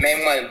the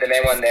main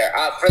one there.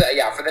 For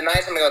the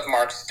Knights, I'm gonna go with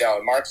Mark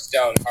Stone. Mark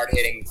Stone, hard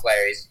hitting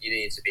player. He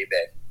needs to be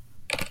big.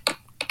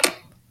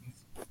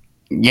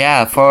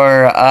 Yeah,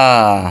 for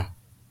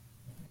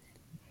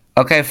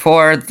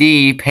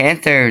the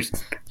Panthers,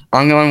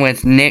 I'm going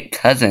with Nick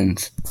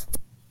Cousins.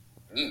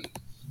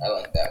 I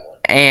like that one.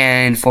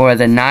 And for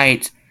the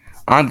Knights,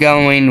 I'm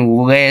going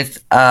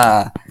with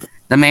the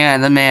man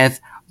of the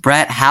myth,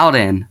 Brett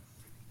Howden.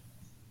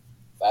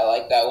 I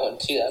like that one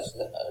too. That's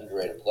an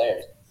underrated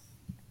player.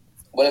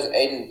 What does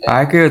Aiden think?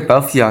 I agree with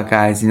both of y'all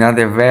guys.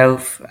 They're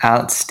both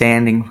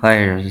outstanding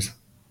players.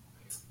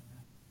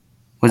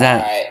 Was All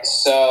that? right,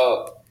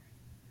 so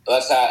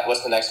what's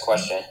the next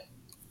question?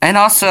 And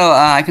also,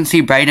 I can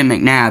see Braden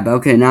McNabb.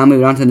 Okay, now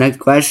moving on to the next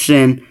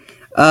question.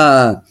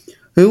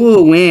 Who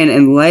will win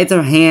and lay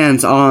their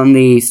hands on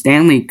the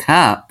Stanley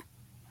Cup?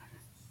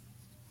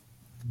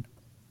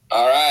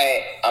 All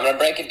right, I'm going to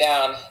break it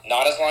down.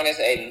 Not as long as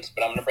Aiden's,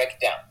 but I'm going to break it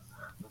down.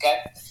 Okay?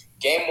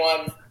 Game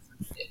 1,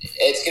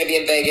 it's going to be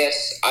in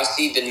Vegas. I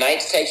see the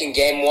Knights taking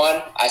Game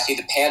 1. I see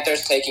the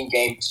Panthers taking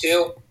Game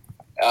 2.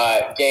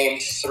 Game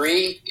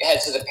 3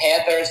 heads to the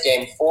Panthers.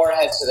 Game 4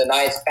 heads to the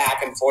Knights.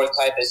 Back and forth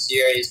type of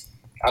series.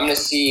 I'm going to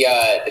see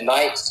the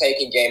Knights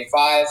taking Game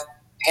 5.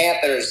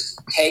 Panthers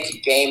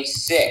take Game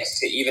 6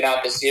 to even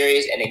out the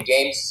series. And in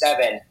Game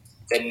 7,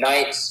 the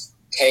Knights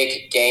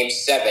take Game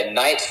 7.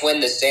 Knights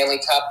win the Stanley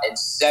Cup in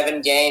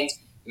 7 games.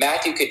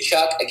 Matthew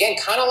Tkachuk, again,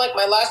 kind of like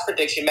my last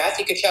prediction,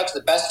 Matthew Tkachuk's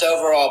the best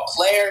overall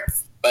player,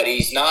 but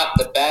he's not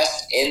the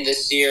best in the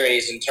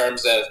series in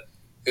terms of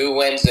who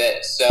wins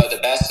it. So the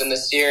best in the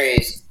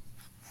series,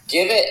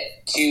 give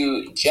it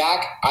to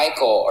Jack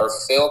Eichel or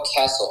Phil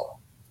Kessel.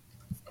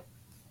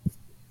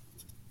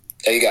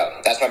 There you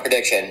go. That's my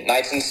prediction.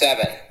 Knights in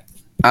 7.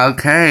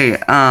 Okay,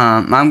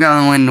 I'm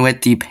going to win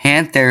with the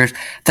Panthers.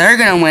 They're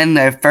going to win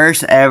their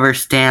first ever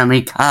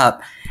Stanley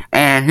Cup.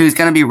 And who's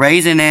going to be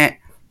raising it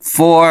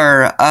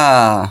for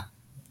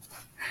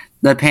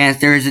the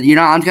Panthers? I'm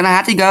going to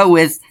have to go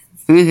with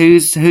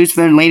who's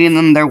been leading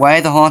them their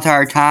way the whole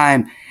entire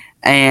time.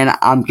 And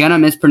I'm going to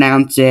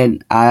mispronounce it.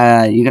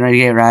 You're going to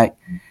get it right.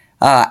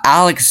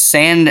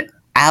 Alexander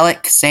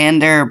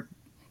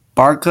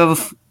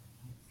Barkov.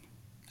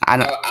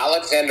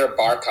 Alexander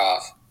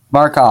Barkov.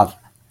 Barkov.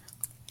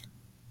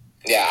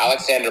 Yeah,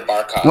 Alexander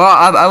Barkov. Well,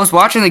 I was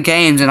watching the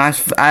games, and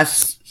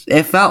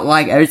it felt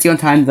like every single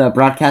time the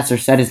broadcaster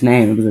said his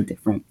name, it was a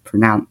different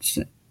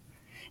pronunciation.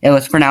 It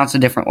was pronounced a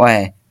different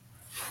way.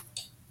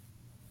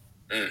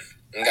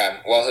 Okay.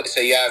 Well,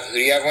 so who do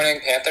you have winning?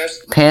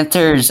 Panthers?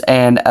 Panthers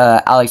and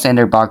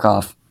Alexander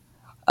Barkov.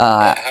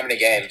 How many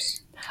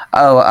games?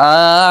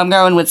 I'm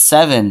going with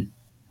 7.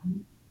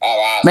 Oh,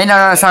 wow. Wait,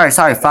 no, sorry,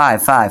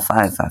 5. 5.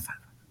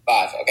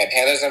 Okay,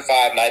 Panthers in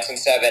 5, Knights in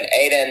 7.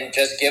 Aiden,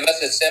 just give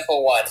us a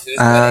simple one. Who's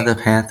winning? The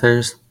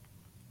Panthers.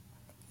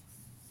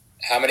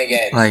 How many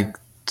games? Like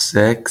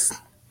 6.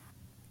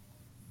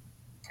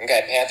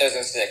 Okay, Panthers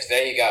in 6.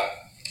 There you go.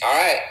 All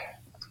right.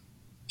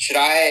 Should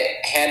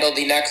I handle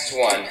the next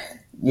one?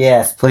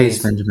 Yes,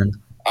 Please, Benjamin.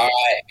 All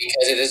right,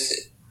 because it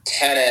is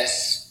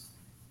tennis.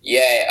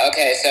 Yay.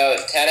 Okay, so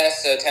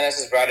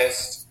tennis's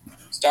brightest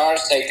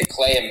stars take the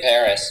clay in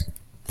Paris.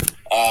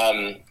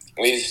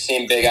 We've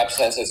seen big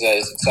upsets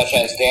such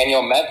as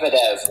Daniel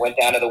Medvedev went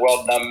down to the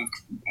world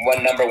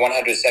number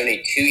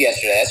 172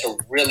 yesterday. That's a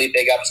really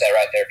big upset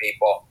right there,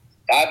 people.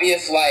 That'd be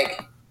if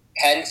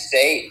Penn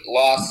State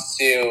lost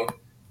to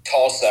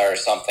Tulsa or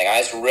something.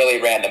 It's really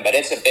random, but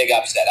it's a big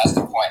upset. That's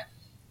the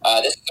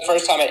point. This is the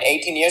first time in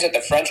 18 years that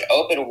the French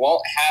Open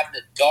won't have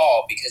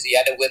Nadal because he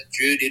had to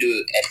withdraw due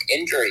to an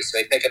injury. So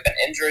he picked up an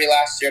injury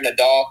last year.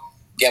 Nadal,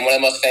 again, one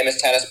of the most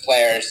famous tennis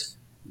players,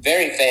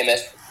 very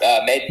famous,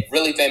 made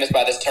really famous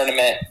by this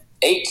tournament.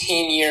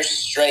 18 years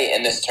straight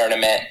in this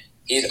tournament.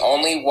 He's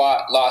only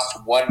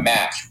lost 1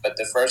 match, but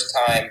the first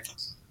time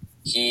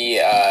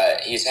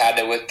he's had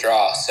to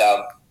withdraw.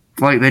 So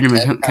wait,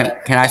 Benjamin,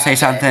 can I say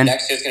something?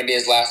 Next year's going to be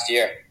his last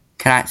year.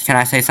 Can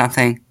I say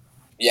something?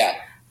 Yeah.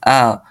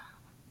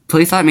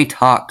 Please let me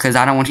talk, because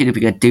I don't want you to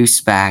be a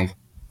douchebag.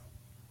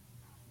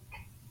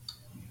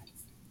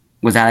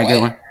 Was that a good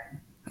one?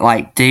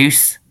 Like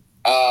deuce?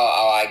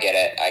 Oh, I get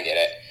it.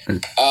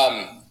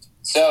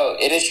 So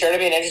it is sure to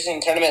be an interesting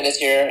tournament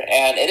this year,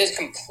 and it is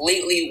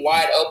completely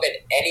wide open.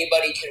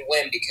 Anybody can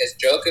win because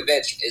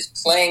Djokovic is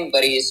playing,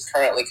 but he is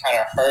currently kind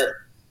of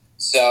hurt.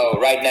 So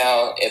right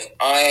now, if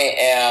I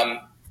am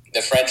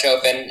the French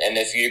Open, and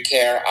if you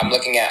care, I'm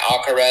looking at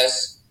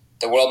Alcaraz,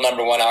 the world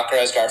number 1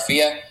 Alcaraz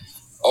Garcia,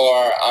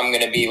 or I'm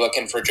going to be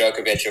looking for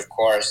Djokovic, of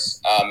course.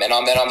 And then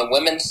on the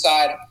women's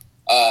side,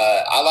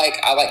 I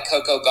like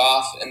Coco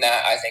Gauff in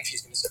that. I think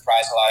she's going to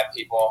surprise a lot of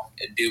people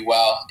and do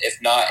well. If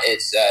not,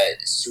 it's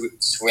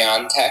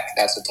Swiatek.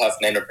 That's a tough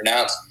name to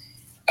pronounce.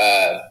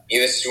 Iga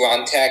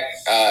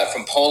Swiatek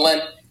from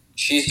Poland.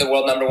 She's the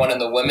world number 1 in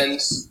the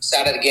women's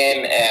side of the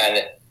game,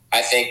 and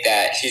I think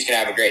that she's going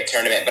to have a great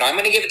tournament. But I'm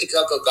going to give it to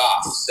Coco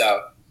Gauff.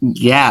 So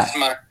yeah, that's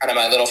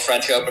my little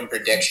French Open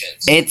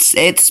predictions.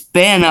 It's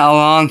been a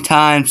long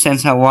time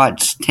since I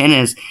watched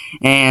tennis,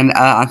 and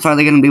I'm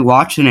finally going to be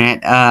watching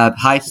it.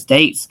 High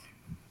stakes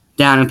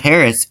down in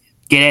Paris.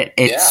 Get it?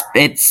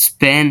 It's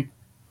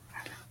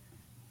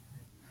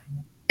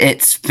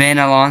been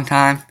a long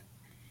time.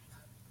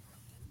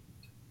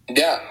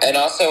 Yeah, and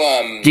also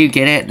do you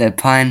get it? The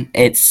pun?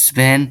 It's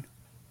been.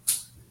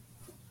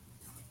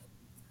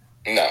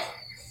 No.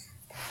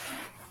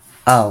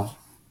 Oh,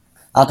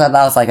 I thought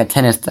that was like a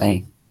tennis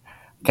thing.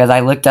 Because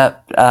I looked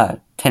up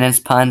tennis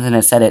puns and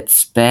it said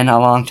it's been a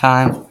long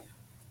time.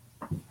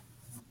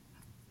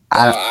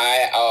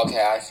 I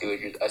I see what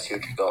you're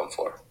going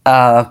for.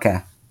 Okay.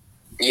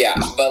 Yeah,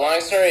 but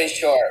long story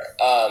short,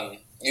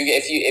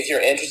 if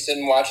you're interested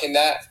in watching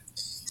that,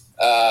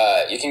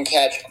 you can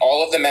catch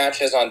all of the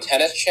matches on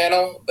Tennis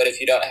Channel. But if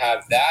you don't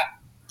have that,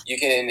 you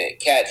can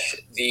catch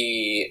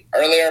the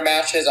earlier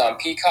matches on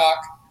Peacock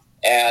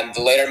and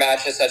the later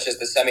matches, such as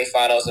the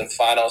semifinals and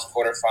finals,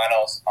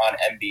 quarterfinals, on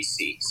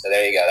NBC. So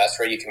there you go. That's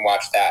where you can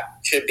watch that.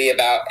 Should be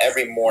about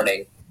every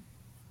morning.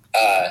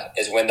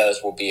 Is when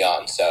those will be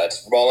on. So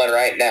it's rolling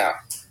right now.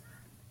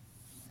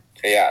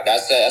 So yeah,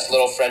 that's a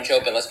little French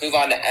Open. Let's move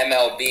on to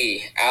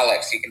MLB.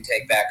 Alex, you can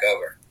take back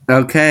over.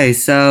 Okay,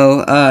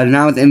 so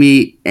now with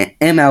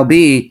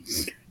MLB,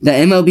 the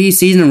MLB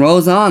season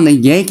rolls on. The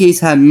Yankees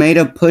have made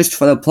a push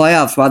for the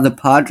playoffs while the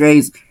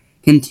Padres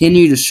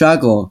continue to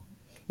struggle.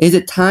 Is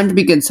it time to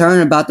be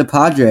concerned about the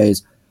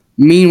Padres?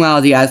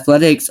 Meanwhile, the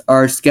Athletics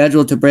are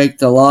scheduled to break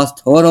the loss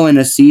total in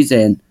a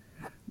season,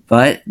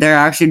 but they're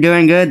actually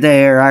doing good.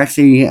 They are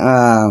actually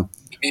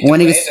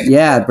winning.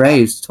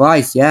 Braves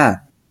twice. Yeah.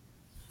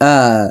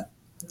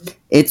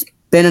 It's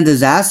been a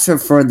disaster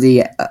for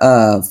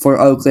for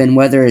Oakland,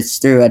 whether it's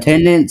through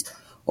attendance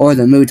or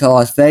the move to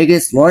Las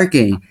Vegas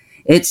lurking.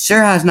 It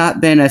sure has not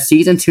been a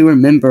season to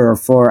remember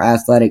for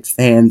Athletics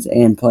fans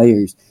and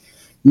players.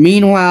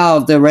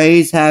 Meanwhile, the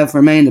Rays have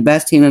remained the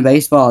best team in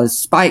baseball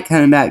despite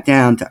coming back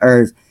down to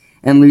earth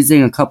and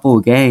losing a couple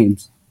of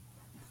games.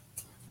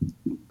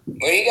 What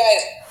do you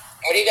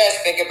guys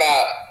think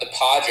about the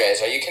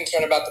Padres? Are you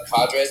concerned about the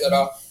Padres at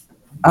all?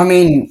 I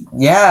mean,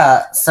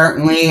 yeah,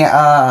 certainly.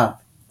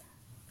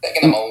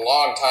 Taking them a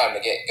long time to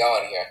get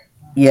going here.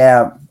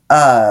 Yeah,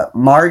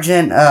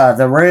 margin,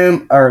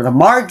 the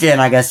margin,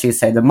 I guess you'd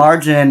say, the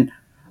margin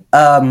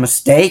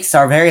mistakes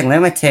are very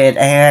limited,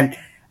 and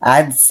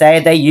I'd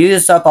say they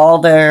used up all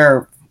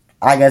their,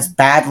 I guess,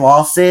 bad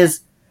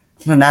losses.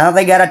 So now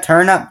they got to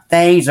turn up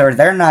things, or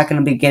they're not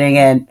going to be getting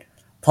in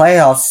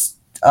playoffs,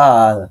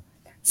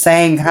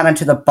 saying kind of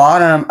to the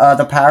bottom of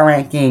the power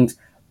rankings,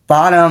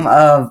 bottom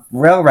of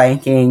real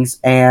rankings,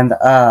 and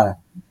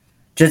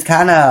just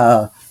kind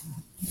of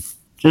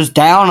just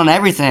down on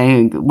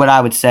everything, what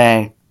I would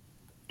say.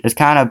 Just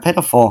kind of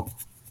pitiful.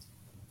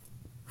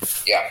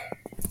 Yeah.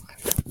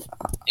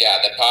 Yeah,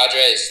 the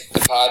Padres,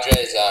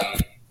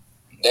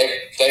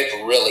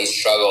 they've really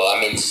struggled.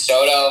 I mean,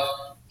 Soto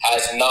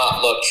has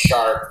not looked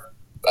sharp.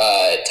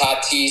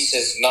 Tatis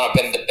has not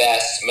been the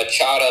best.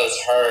 Machado's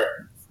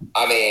hurt.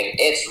 I mean,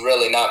 it's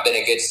really not been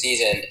a good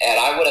season. And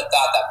I would have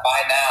thought that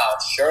by now,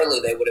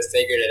 surely they would have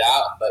figured it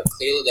out. But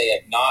clearly they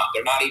have not.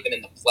 They're not even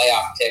in the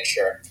playoff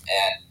picture.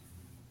 And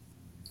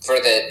for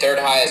the third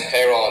highest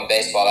payroll in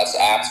baseball, that's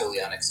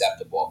absolutely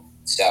unacceptable.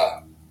 So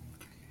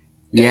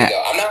there you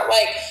go. I'm not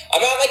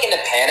like in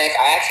a panic.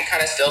 I actually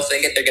kind of still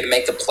think that they're going to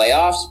make the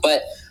playoffs,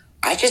 but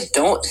I just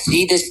don't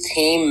see this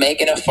team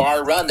making a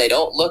far run. They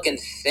don't look in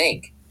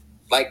sync.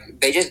 Like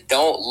they just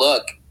don't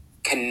look.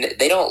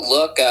 They don't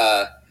look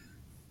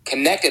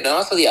connected. And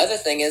also the other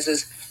thing is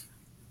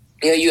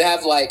you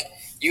have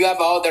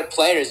all their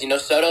players.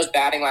 Soto's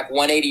batting like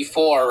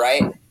 184,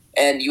 right?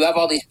 And you have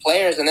all these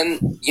players, and then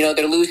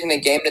they're losing the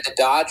game to the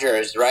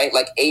Dodgers, right?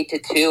 Like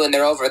 8-2, and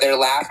they're over there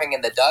laughing in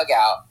the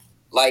dugout,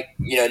 like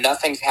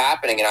nothing's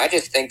happening. And I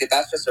just think that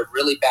that's just a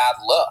really bad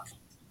look.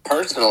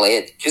 Personally,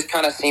 it just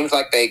kind of seems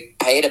like they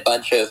paid a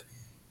bunch of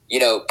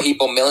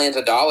people millions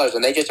of dollars,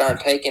 and they just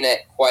aren't taking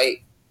it quite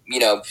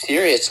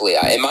seriously.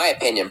 In my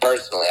opinion,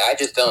 personally, I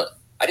just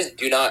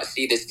do not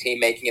see this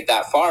team making it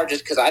that far,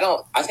 just because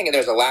I think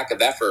there's a lack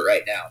of effort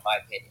right now, in my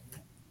opinion.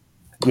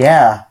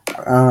 Yeah.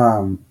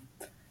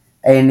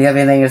 And you have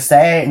anything to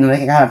say? And we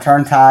can kind of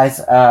turn ties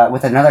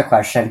with another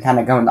question, kind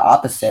of going the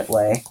opposite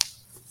way.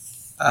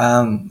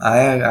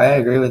 I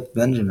agree with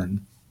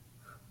Benjamin.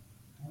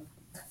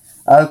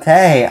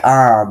 Okay.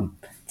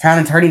 Kind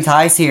of turning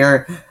ties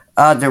here.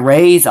 The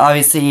Rays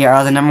obviously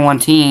are the number one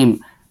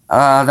team.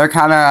 They're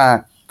kind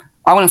of,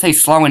 I wouldn't say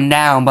slowing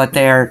down, but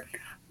they're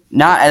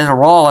not as a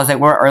roll as they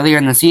were earlier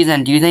in the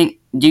season. Do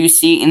you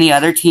see any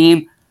other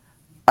team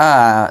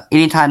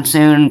anytime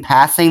soon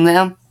passing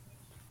them?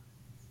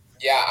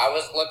 Yeah, I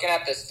was looking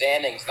at the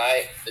standings,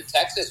 and the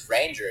Texas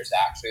Rangers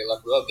actually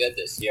look real good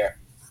this year.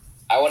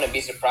 I wouldn't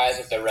be surprised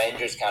if the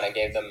Rangers kind of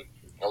gave them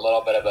a little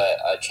bit of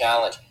a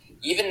challenge.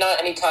 Even not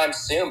anytime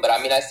soon, but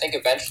I mean, I think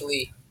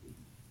eventually,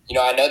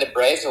 I know the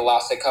Braves have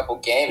lost a couple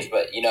games,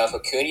 but, if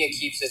Acuna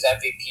keeps his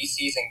MVP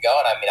season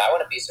going, I mean, I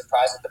wouldn't be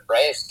surprised if the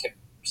Braves could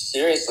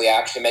seriously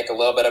actually make a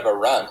little bit of a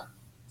run.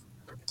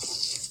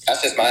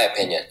 That's just my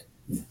opinion.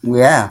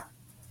 Yeah.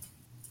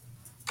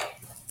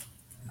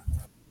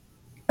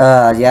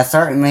 Yeah,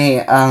 certainly.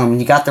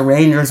 You got the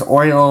Rangers,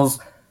 Orioles,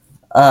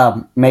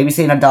 maybe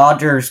seeing the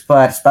Dodgers,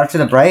 but especially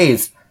the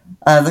Braves.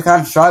 They're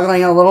kind of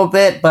struggling a little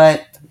bit,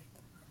 but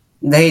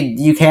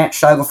you can't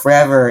struggle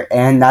forever,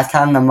 and that's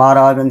kind of the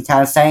motto I've been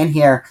kind of saying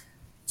here.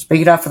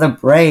 Speaking up for the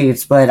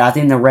Braves, but I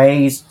think the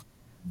Rays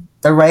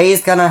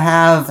gonna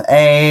have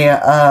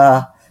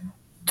a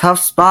tough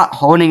spot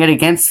holding it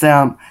against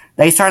them.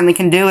 They certainly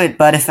can do it,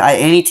 but if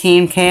any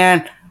team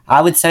can,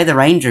 I would say the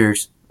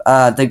Rangers.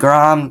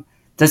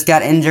 just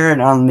got injured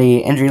on the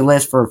injury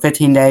list for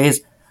 15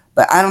 days.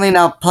 But I don't think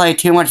they'll play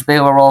too much big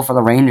of a role for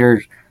the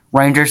Rangers.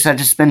 Rangers have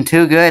just been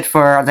too good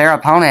for their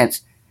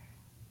opponents.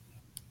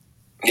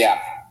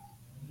 Yeah.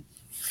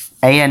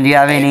 And do you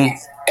have any?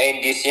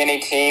 And do you see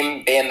any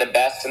team being the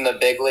best in the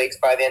big leagues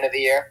by the end of the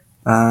year?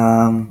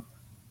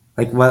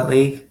 Like what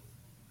league?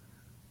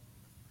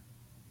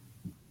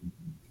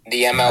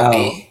 The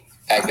MLB?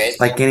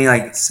 Like any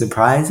like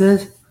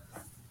surprises?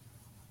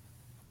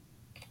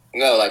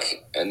 No,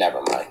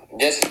 never mind.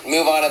 Just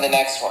move on to the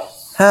next one.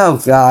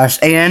 Oh gosh,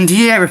 and do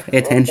you ever pay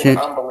attention?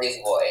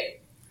 Unbelievable.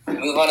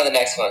 Move on to the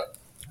next one.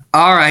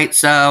 All right,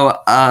 so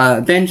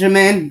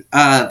Benjamin,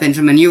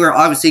 you were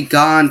obviously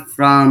gone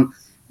from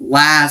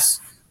last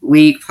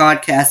week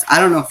podcast. I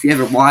don't know if you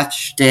ever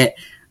watched it,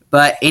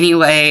 but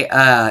anyway,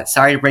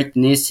 sorry to break the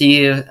news to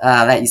you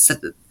that you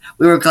said that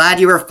we were glad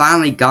you were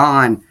finally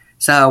gone.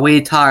 So we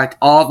talked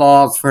all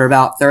balls for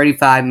about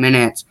 35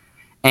 minutes,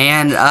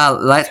 and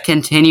let's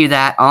continue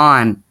that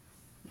on.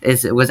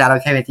 Was that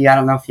okay with you? I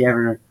don't know if you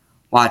ever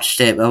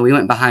watched it, but we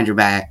went behind your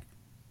back.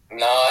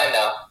 No, I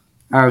know.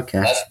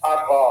 Okay. Let's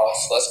talk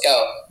balls. Let's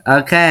go.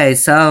 Okay,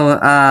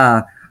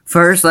 so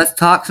first let's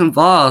talk some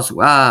balls.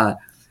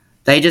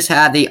 They just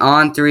had the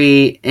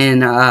On3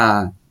 in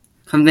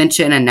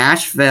convention in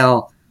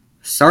Nashville.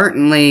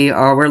 Certainly,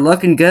 we're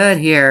looking good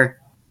here.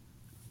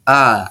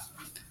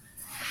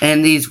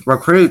 And these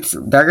recruits,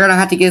 they're gonna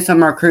have to get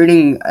some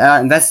recruiting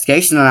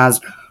investigation on us.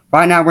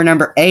 Right now, we're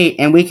number 8,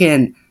 and we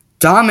can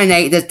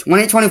dominate this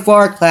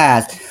 2024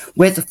 class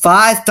with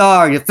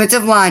 5-star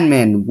defensive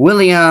lineman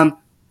William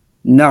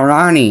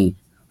Narani,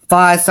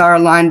 5-star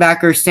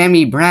linebacker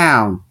Sammy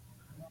Brown.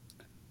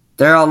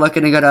 They're all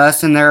looking to go to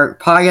us, and they're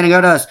probably going to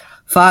go to us.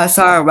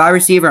 5-star wide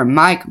receiver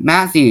Mike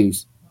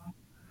Matthews,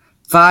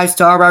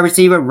 5-star wide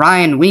receiver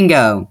Ryan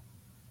Wingo,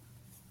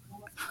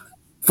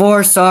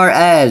 4-star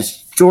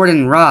edge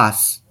Jordan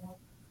Ross,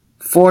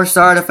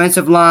 4-star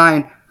defensive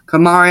line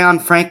Kamarion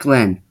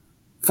Franklin,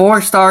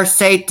 4-star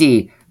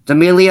safety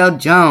D'Amelio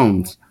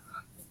Jones,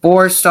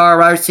 4-star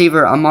wide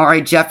receiver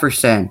Amari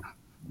Jefferson,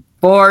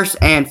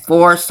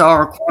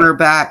 4-star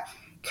cornerback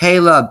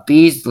Caleb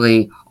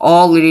Beasley,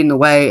 all leading the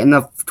way in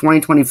the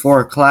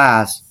 2024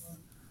 class.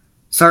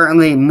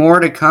 Certainly more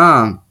to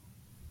come.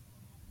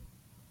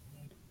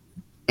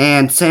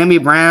 And Sammy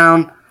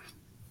Brown,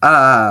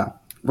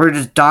 we're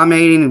just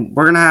dominating.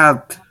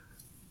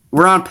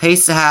 We're on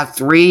pace to have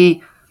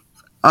we're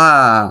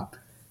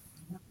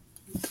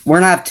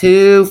gonna have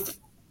two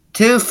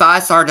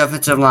 5-star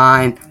defensive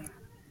line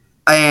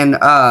and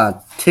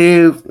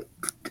 2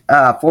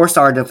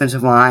 4-star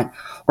defensive line.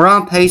 We're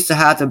on pace to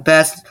have the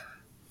best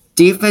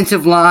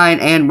defensive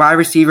line and wide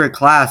receiver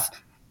class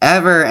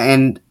ever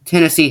in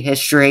Tennessee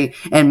history,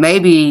 and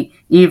maybe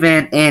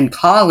even in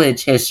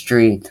college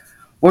history.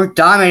 We're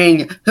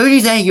dominating. Who do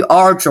you think you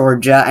are,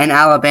 Georgia and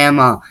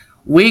Alabama?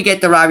 We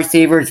get the wide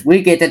receivers,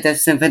 we get the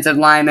defensive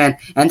linemen,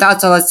 and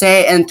that's all I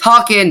say. And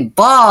talking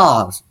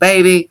balls,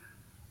 baby.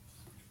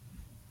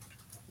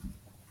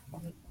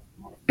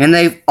 And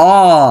they've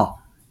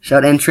all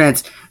showed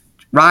entrance.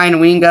 Ryan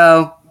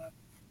Wingo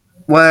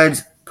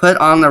was put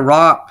on the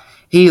rock.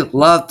 He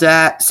loved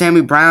that.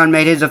 Sammy Brown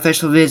made his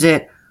official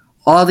visit.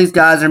 All these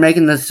guys are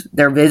making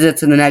their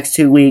visits in the next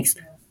 2 weeks.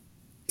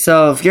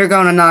 So if you're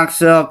going to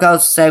Knoxville, go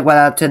say what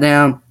up to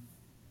them.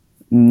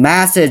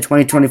 Massive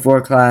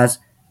 2024 class.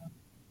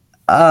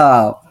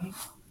 And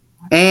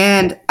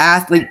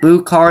athlete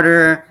Boo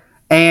Carter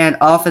and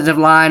offensive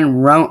line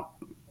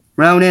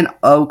Ronan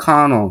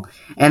O'Connell.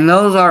 And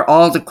those are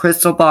all the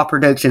crystal ball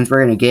predictions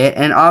we're going to get.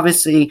 And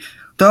obviously,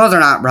 those are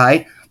not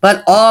right.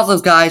 But all of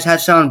those guys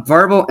have shown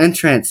verbal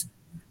entrance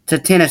to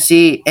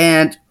Tennessee.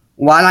 And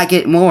why not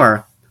get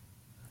more?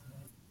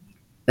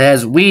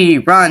 As we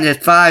run this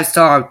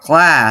 5-star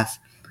class.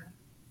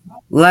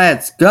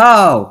 Let's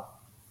go!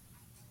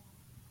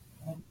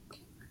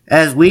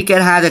 As we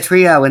can have the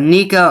trio with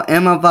Nico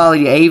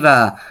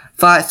Imavalieva,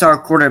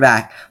 5-star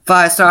quarterback,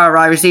 5-star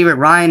wide receiver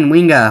Ryan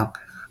Wingo,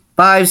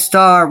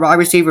 5-star wide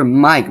receiver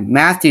Mike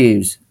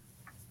Matthews.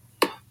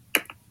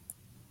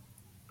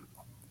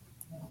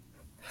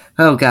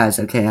 Oh, guys,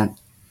 okay.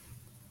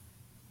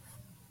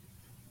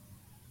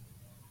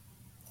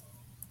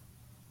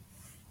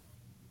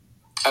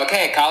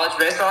 Okay, college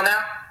baseball now?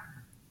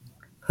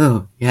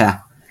 Oh, yeah.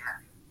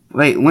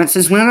 Wait,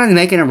 since when are they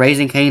making a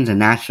Raising Cane's in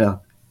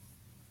Nashville?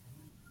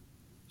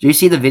 Do you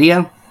see the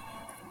video?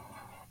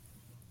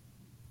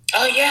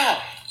 Oh,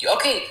 yeah.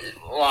 Okay.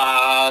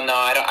 Well, no,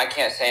 I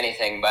can't say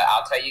anything, but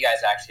I'll tell you guys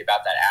actually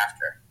about that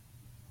after.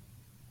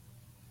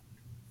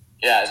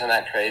 Yeah, isn't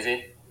that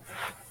crazy?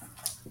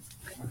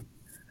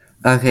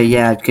 Okay,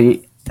 yeah, can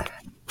you...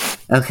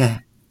 Okay.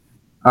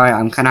 Alright,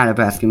 I'm kind of out of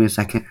breath. Give me a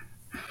second.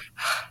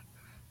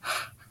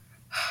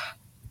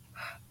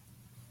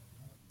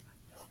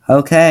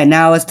 Okay,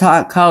 now let's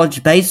talk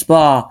college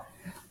baseball.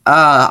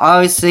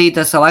 Obviously,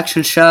 the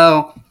selection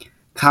show,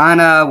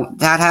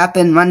 that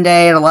happened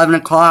Monday at 11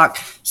 o'clock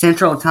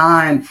Central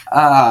Time.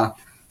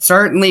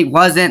 Certainly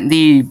wasn't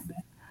the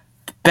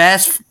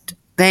best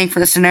thing for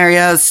the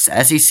scenarios.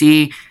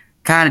 SEC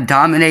kind of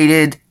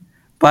dominated,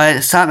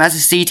 but some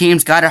SEC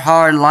teams got it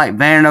hard, like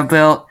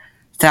Vanderbilt,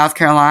 South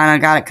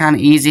Carolina got it kind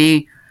of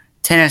easy.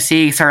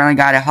 Tennessee certainly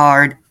got it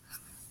hard.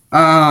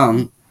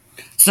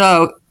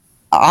 So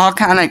I'll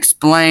kind of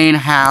explain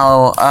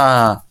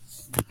how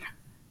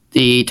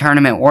the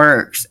tournament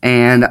works,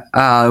 and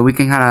we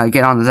can kind of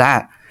get on to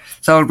that.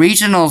 So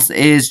regionals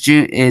is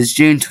June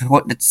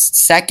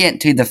 2nd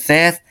to the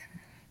 5th.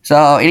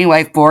 So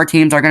anyway, 4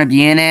 teams are going to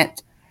be in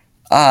it.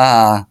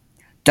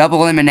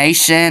 Double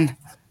elimination.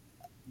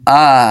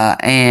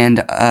 And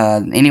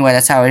anyway,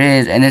 that's how it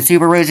is. And then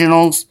Super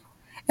Regionals,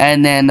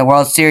 and then the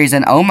World Series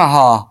in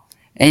Omaha.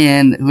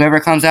 And whoever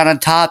comes out on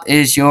top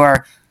is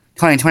your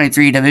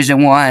 2023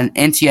 Division I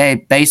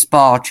NCAA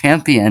baseball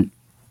champion.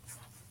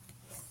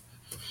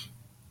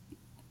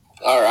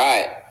 All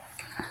right.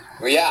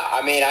 Well, yeah,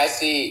 I mean, I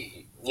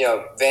see,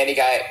 Vandy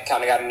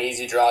kind of got an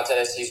easy draw.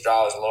 Tennessee's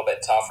draw was a little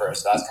bit tougher,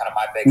 so that's kind of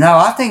my big. No,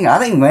 I think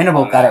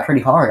Vanderbilt got it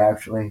pretty hard,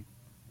 actually.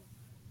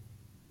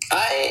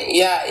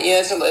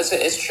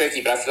 It's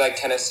tricky, but I feel like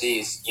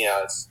Tennessee's,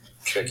 it's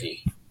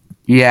tricky.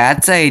 Yeah,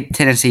 I'd say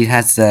Tennessee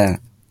has the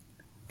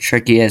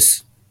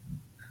trickiest.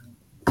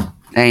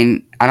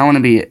 And I don't want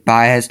to be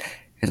biased,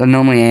 because I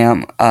normally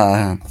am.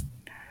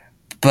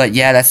 But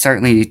yeah, that's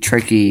certainly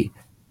tricky.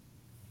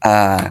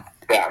 Yeah.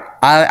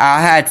 I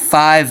had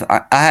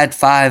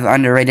five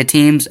underrated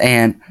teams,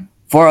 and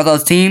 4 of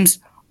those teams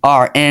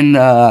are in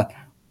the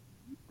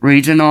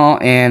regional,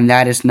 and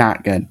that is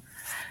not good.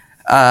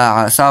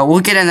 So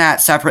we'll get in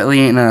that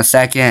separately in a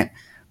second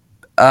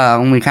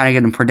when we kind of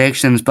get in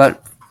predictions.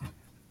 But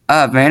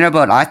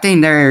Vanderbilt, I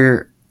think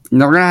they're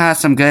gonna have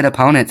some good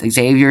opponents.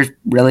 Xavier's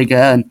really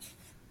good.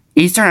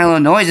 Eastern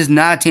Illinois is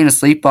not a team to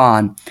sleep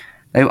on.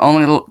 They've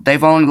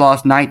only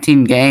lost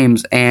 19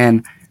 games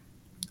and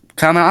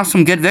coming off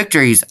some good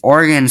victories.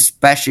 Oregon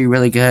especially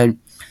really good,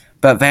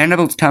 but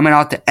Vanderbilt's coming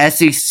out the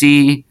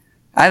SEC.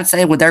 I would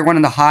say they're one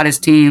of the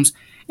hottest teams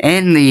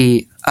in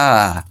the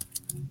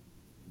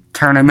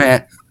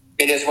tournament.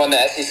 They just won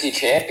the SEC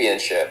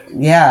championship.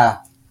 Yeah.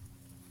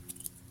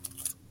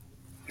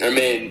 I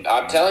mean,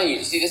 I'm telling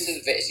you.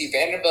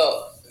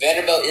 Vanderbilt.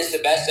 Vanderbilt is the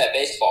best at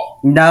baseball.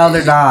 No,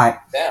 they're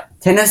not. Yeah.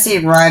 Tennessee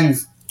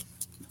runs.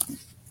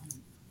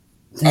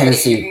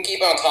 Tennessee. You can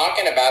keep on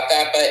talking about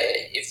that, but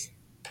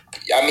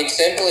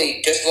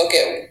simply just look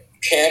at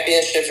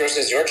championships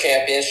versus your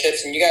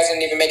championships, and you guys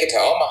didn't even make it to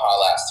Omaha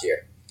last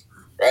year,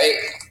 right?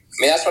 I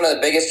mean, that's one of the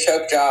biggest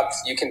choke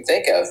jobs you can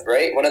think of,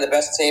 right? One of the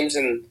best teams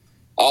in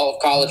all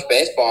of college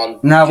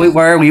baseball. No, we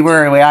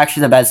were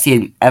actually the best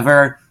team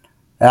ever.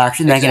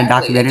 Actually making a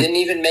documentary. Didn't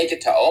even make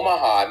it to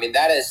Omaha. I mean,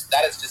 that's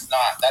not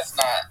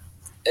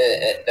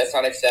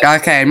acceptable.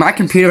 Okay, my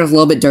computer is a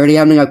little bit dirty.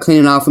 I'm gonna go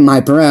clean it off with my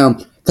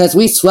broom because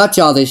we swept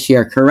y'all this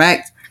year,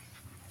 correct?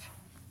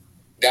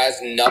 That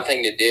has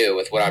nothing to do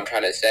with what I'm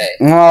trying to say.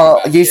 Well,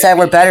 you said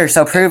we're better,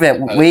 so prove it.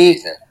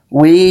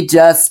 We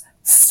just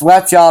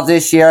swept y'all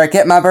this year.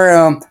 Get my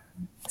broom.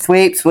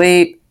 Sweep.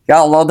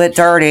 Y'all a little bit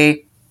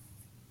dirty.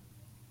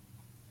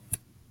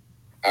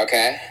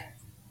 Okay.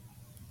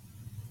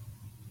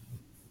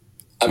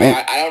 I mean,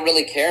 I don't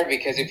really care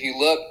because if you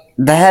look...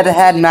 The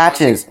head-to-head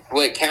matches.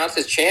 What counts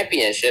as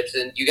championships,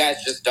 and you guys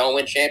just don't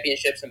win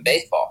championships in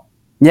baseball.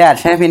 Yeah,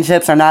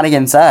 championships are not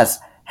against us.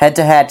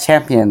 Head-to-head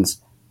champions.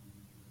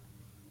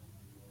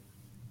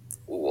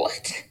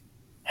 What?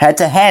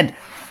 Head-to-head.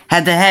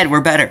 Head-to-head,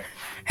 we're better.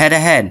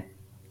 Head-to-head.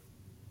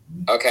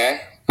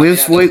 Okay.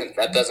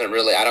 That doesn't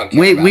really... I don't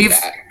care about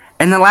that.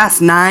 In the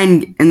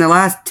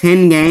last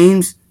 10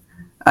 games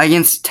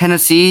against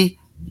Tennessee,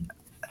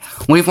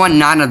 we've won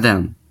 9 of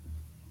them.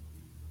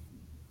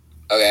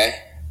 Okay.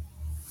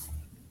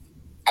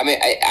 I mean,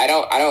 I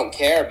don't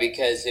care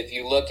because if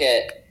you look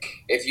at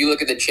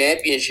the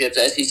championships,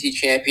 SEC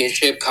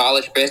championship,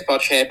 college baseball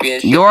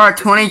championship, you're our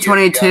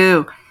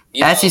 2022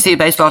 SEC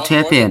baseball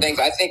champion.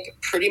 I think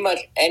pretty much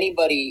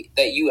anybody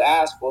that you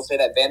ask will say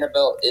that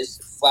Vanderbilt is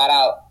flat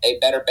out a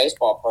better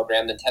baseball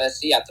program than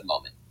Tennessee at the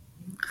moment.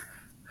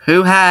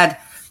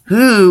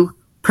 Who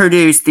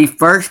produced the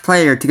first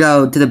player to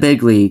go to the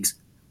big leagues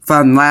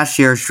from last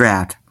year's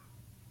draft?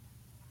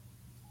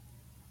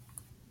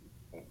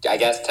 I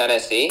guess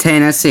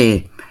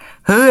Tennessee.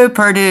 Who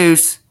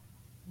produced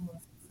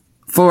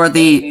for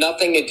the...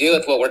 nothing to do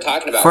with what we're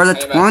talking about. For the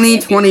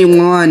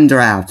 2021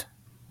 draft.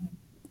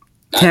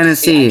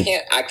 Tennessee.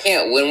 I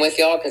can't win with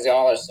y'all because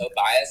y'all are so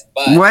biased.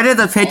 But where did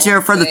the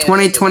pitcher for the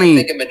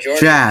 2020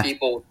 draft?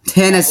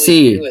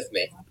 Tennessee. With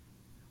me.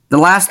 The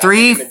last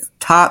 3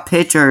 top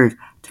pitchers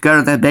to go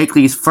to the big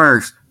leagues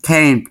first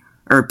came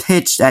or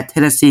pitched at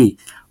Tennessee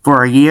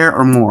for a year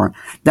or more.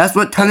 That's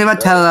what Tony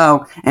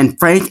Vitello and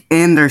Frank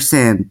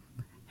Anderson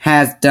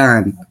has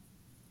done.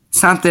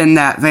 Something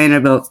that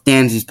Vanderbilt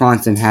Danzy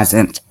Swanson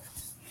hasn't.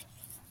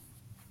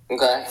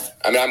 Okay.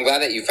 I mean, I'm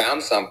glad that you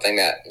found something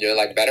that you're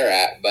better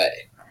at, but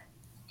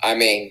I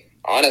mean,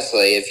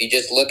 honestly, if you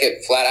just look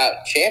at flat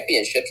out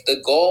championships,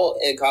 the goal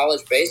in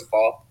college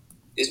baseball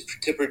is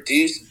to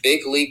produce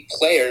big league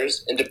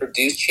players and to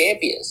produce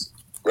champions,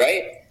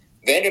 right?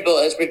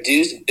 Vanderbilt has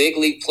produced big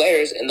league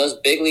players, and those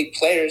big league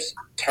players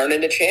turn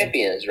into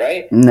champions,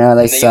 right? No,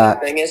 they and the suck.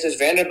 other thing is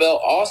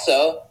Vanderbilt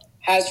also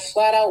has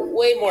flat out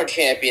way more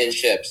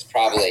championships,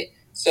 probably.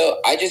 So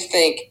I just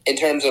think in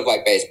terms of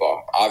like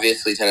baseball,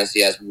 obviously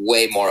Tennessee has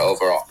way more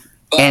overall.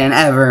 And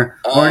ever.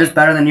 We're just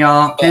better than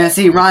y'all.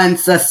 Tennessee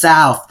runs the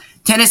South.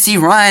 Tennessee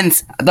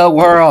runs the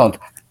world.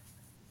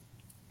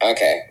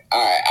 Okay.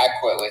 All right. I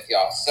quit with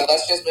y'all. So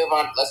let's just move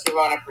on. Let's move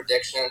on to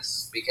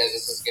predictions because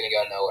this is going to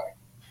go nowhere.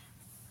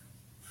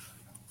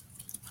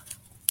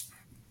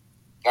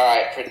 All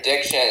right.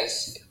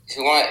 Predictions.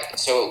 So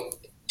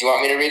do you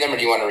want me to read them or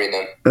do you want to read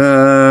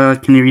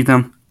them? Can you read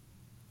them?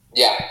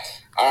 Yeah.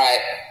 All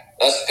right.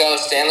 Let's go.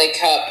 Stanley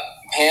Cup.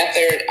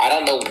 Panthers. I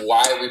don't know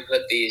why we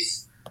put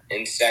these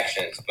in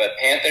sections, but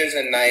Panthers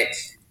and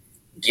Knights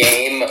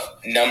game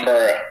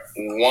number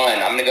 1.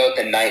 I'm going to go with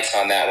the Knights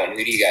on that one.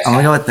 Who do you guys I'm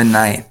have? going to go with the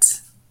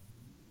Knights.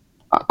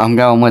 I'm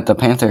going with the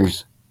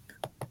Panthers.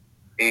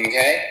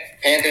 Okay.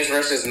 Panthers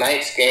versus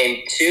Knights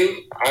game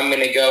 2. I'm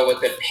going to go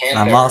with the Panthers.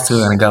 I'm also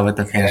going to go with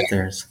the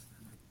Panthers.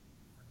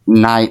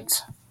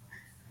 Knights.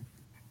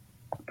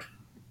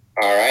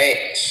 All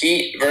right.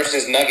 Heat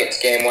versus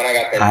Nuggets game 1. I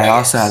got the Nuggets. I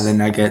also have the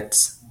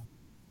Nuggets.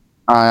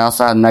 I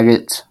also have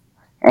Nuggets.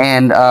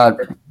 And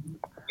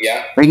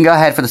yeah, we can go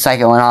ahead for the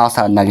second one. I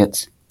also have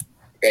Nuggets.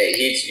 Okay,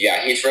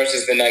 Heat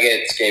versus the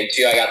Nuggets. Game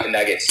 2, I got the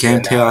Nuggets.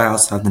 Game 2, I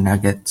also have the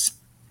Nuggets.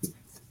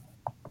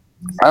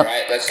 All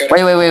right, let's go.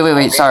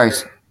 Wait. Sorry.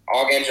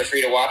 All games are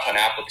free to watch on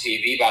Apple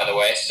TV, by the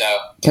way. So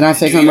can I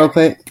say something real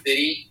quick?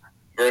 City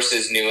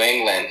versus New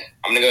England.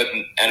 I'm gonna go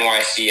with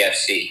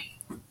NYCFC.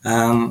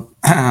 I'm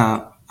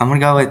gonna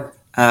go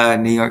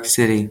with New York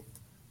City.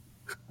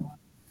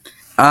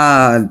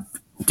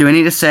 Do we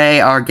need to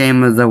say our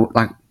game of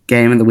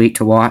the week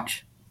to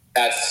watch?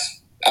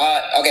 That's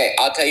okay.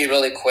 I'll tell you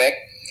really quick.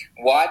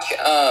 Watch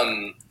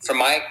for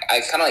my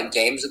I kind of like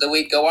games of the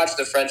week. Go watch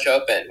the French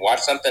Open. Watch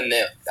something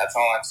new. That's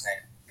all I'm saying.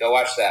 Go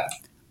watch that.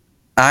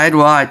 I'd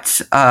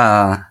watch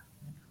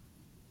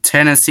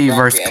Tennessee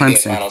versus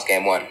Clemson. Finals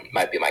game 1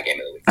 might be my game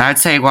of the week. I'd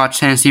say watch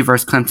Tennessee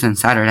versus Clemson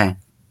Saturday.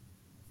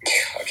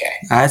 Okay.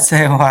 I'd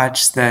say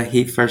watch the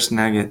Heat versus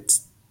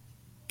Nuggets.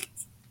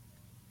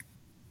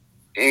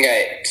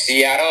 Okay,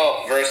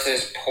 Seattle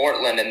versus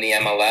Portland in the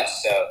MLS.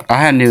 So I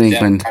had New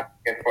England.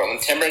 Portland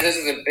Timbers. This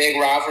is a big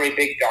rivalry,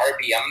 big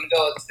derby. I'm gonna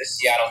go with the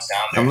Seattle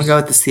Sounders. I'm gonna go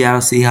with the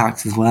Seattle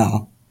Seahawks as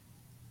well.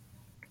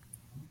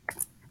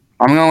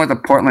 I'm going with the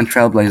Portland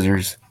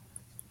Trailblazers.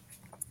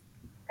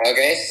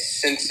 Okay,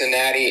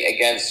 Cincinnati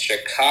against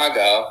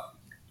Chicago.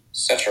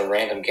 Such a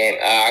random game.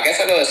 I guess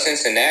I'll go with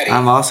Cincinnati.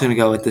 I'm also gonna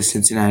go with the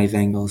Cincinnati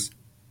Bengals.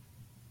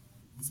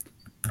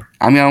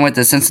 I'm going with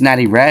the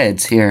Cincinnati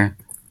Reds here.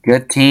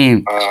 Good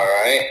team. All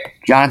right.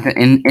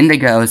 Jonathan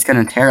Indigo is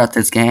going to tear up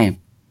this game.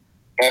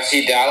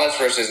 FC Dallas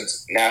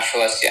versus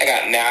Nashville SC. I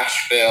got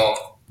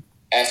Nashville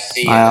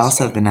SC. I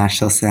also have the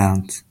Nashville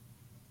Sounds.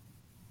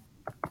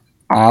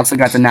 I also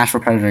got the Nashville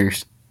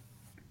Predators.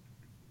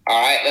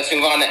 All right, let's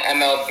move on to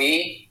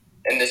MLB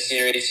in the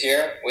series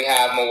here. We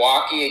have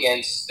Milwaukee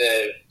against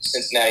the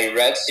Cincinnati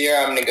Reds here.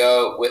 I'm going to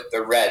go with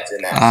the Reds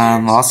in that series.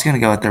 I'm also going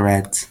to go with the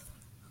Reds.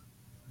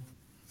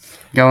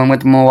 Going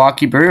with the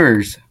Milwaukee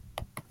Brewers.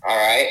 All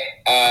right.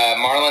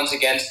 Marlins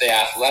against the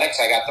Athletics.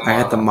 I got the Marlins.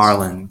 I got the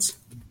Marlins.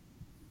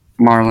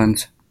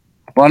 Marlins.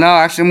 Well, no,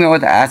 actually, I'm going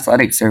with the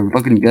Athletics. They're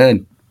looking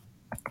good.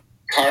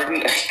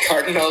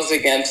 Cardinals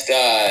against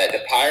the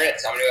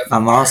Pirates.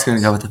 I'm also going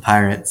to go with the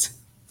Pirates.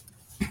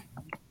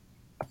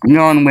 I'm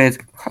going with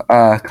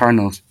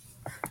Cardinals.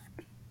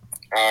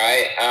 All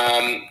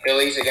right.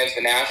 Phillies against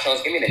the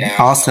Nationals. Give me the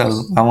Nationals.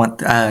 Also, I want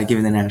give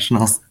me the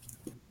Nationals.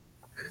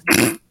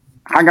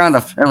 I got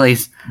the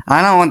Phillies.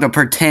 I don't want to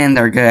pretend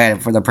they're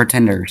good for the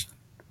pretenders.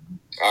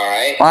 All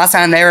right. Last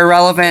time they were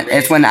relevant,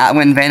 it's when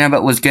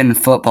Vanderbilt was good in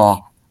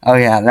football. Oh,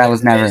 yeah, that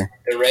was never.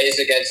 The Rays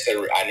against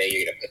the... I knew you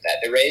were going to put that.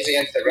 The Rays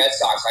against the Red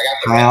Sox. I got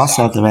the Red Sox. I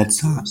also have the Red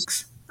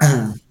Sox.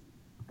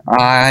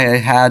 I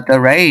had the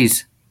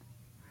Rays.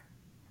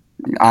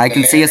 I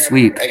can see a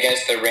sweep.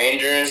 Against the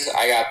Rangers,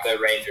 I got the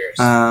Rangers.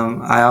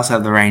 I also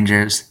have the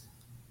Rangers.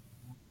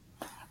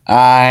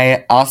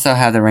 I also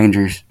have the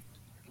Rangers.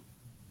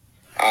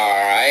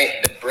 All right.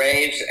 The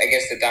Braves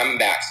against the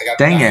Diamondbacks. I got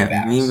Dang the it.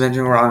 Diamondbacks. Me and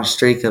Benjamin were on a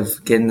streak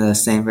of getting the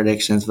same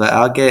predictions, but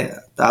I'll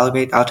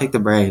take the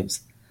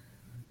Braves.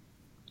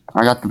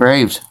 I got the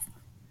Braves.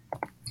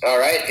 All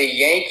right. The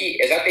Yankees.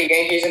 Is that the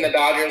Yankees and the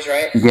Dodgers,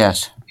 right?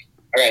 Yes.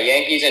 Okay,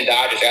 Yankees and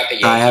Dodgers. I got the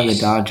Yankees. I have the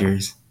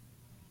Dodgers.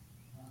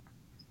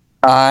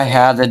 I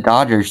have the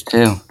Dodgers,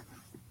 too.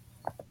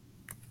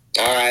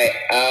 All right.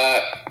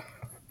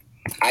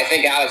 I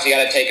think, Alex, you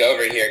got to take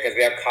over here because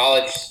we have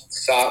college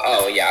softball.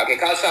 Oh, yeah. Okay,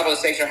 college softball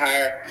stakes are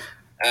higher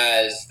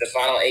as the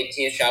final 8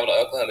 teams travel to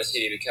Oklahoma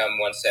City to become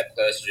one step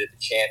closer to the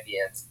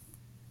champions.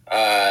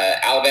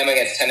 Alabama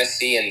against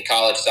Tennessee in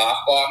college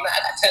softball. I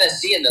got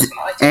Tennessee in this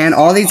one. And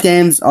all of these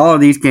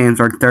games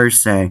are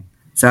Thursday.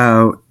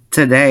 So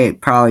today,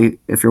 probably,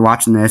 if you're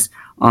watching this,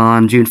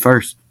 on June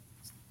 1st.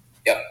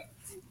 Yep.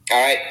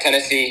 All right,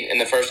 Tennessee in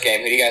the first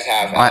game. Who do you guys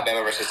have?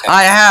 Alabama versus Tennessee.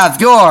 I have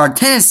your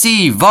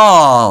Tennessee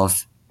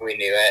Vols. We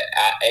knew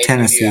it.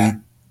 Tennessee.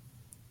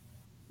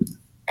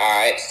 All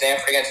right,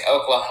 Stanford against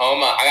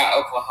Oklahoma. I got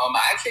Oklahoma.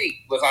 I actually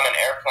was on an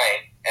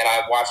airplane and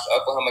I watched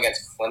Oklahoma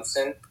against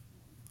Clemson.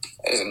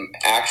 It was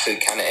actually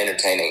kind of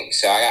entertaining.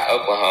 So I got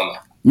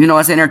Oklahoma. You know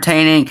what's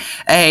entertaining?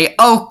 A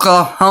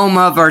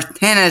Oklahoma versus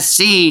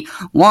Tennessee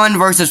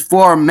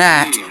 1-4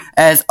 match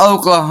as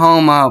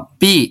Oklahoma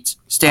beats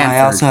Stanford. I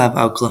also have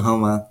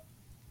Oklahoma.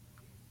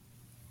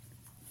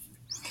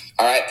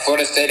 All right,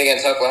 Florida State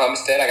against Oklahoma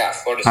State. I got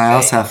Florida State. I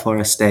also have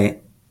Florida State.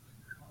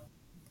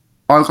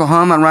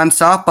 Oklahoma runs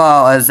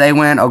softball as they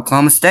win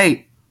Oklahoma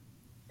State.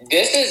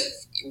 This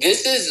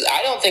is.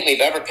 I don't think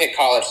we've ever picked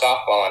college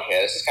softball on here.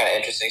 This is kind of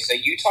interesting. So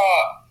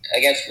Utah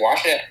against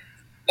Washington.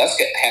 Let's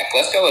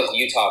go with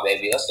Utah,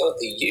 baby. Let's go with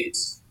the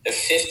Utes. The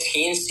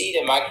 15 seed.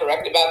 Am I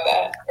correct about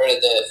that? Or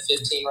the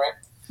 15 rank?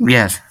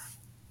 Yes.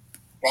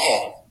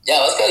 Man, yeah.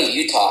 Let's go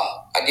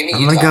Utah. Give me Utah.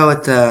 I'm gonna go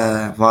with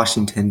the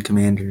Washington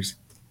Commanders.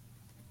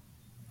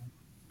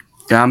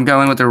 Yeah, I'm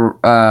going with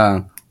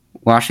the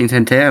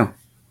Washington too.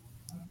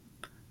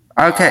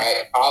 Okay. All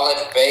right,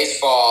 college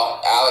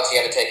baseball. Alex, you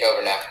got to take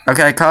over now.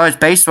 Okay, college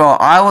baseball.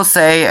 I will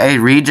say a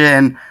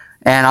region,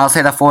 and I'll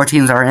say the 4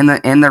 teams are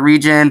in the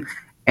region,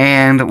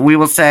 and we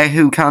will say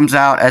who comes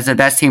out as the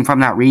best team from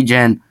that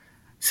region.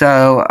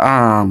 So,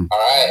 all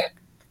right.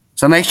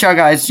 So make sure,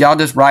 guys, y'all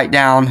just write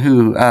down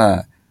who's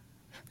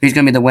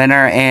gonna be the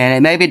winner, and it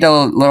may be a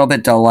little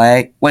bit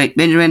delay. Wait,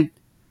 Benjamin,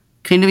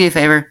 can you do me a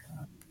favor?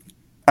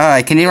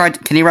 Can you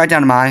write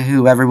down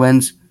whoever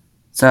wins,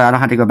 so I don't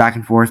have to go back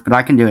and forth, but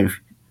I can do it.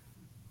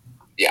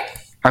 Yeah.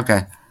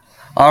 Okay.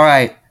 All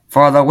right.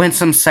 For the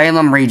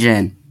Winston-Salem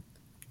region,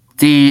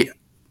 the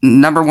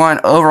number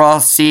 1 overall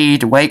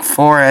seed Wake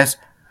Forest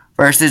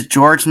versus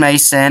George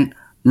Mason,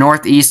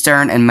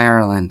 Northeastern, and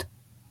Maryland.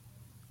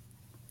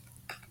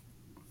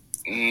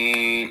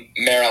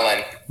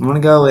 Maryland. I'm gonna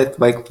go with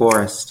Wake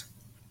Forest.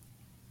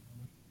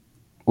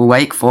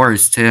 Wake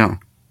Forest too.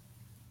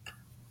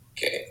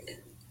 Okay.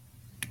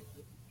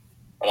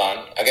 Hold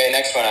on. Okay,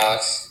 next one,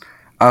 Alex.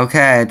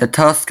 Okay, the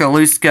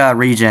Tuscaloosa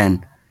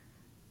region.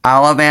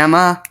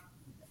 Alabama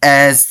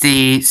as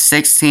the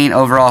 16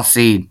 overall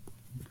seed.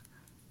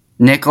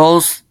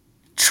 Nichols,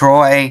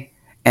 Troy,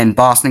 and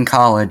Boston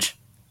College.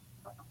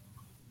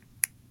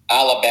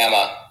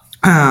 Alabama.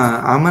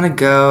 I'm gonna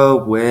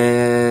go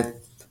with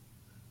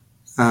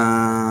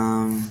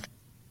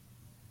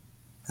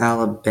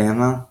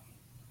Alabama.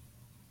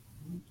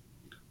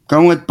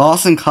 Going with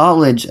Boston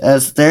College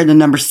as they're the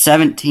number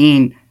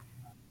 17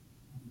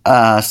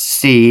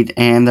 seed,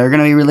 and they're going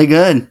to be really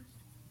good.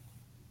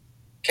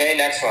 Okay,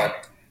 next one.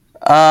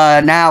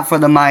 Now for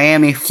the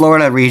Miami,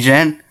 Florida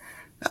region.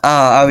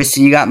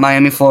 Obviously, you got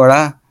Miami,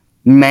 Florida,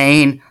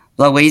 Maine,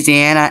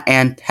 Louisiana,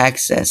 and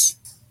Texas.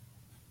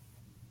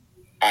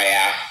 Oh,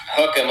 yeah.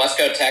 Hook 'em. Let's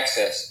go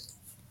Texas.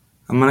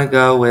 I'm gonna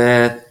go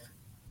with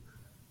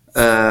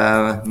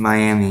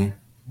Miami.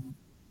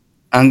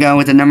 I'm going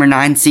with the number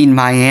 9 seed,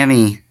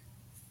 Miami.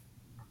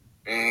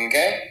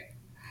 Okay.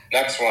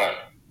 Next one.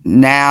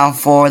 Now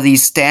for the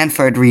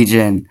Stanford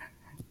region.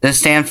 The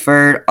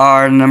Stanford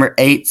are number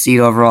 8 seed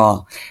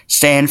overall.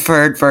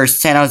 Stanford versus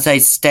San Jose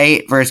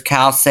State versus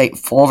Cal State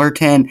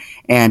Fullerton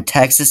and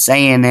Texas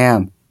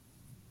A&M.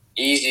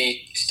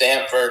 Easy.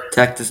 Stanford.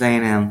 Texas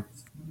A&M.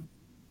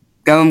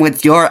 Going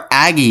with your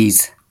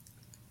Aggies.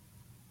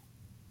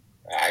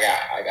 I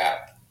got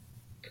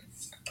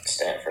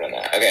Stanford in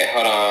that. Okay,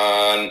 hold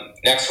on.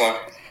 Next one.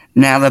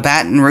 Now the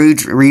Baton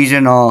Rouge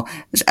Regional,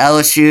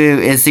 LSU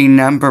is the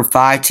number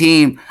 5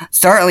 team.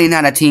 Certainly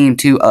not a team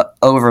to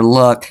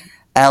overlook.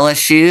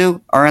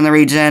 LSU are in the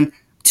region.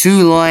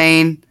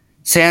 Tulane,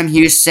 Sam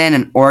Houston,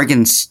 and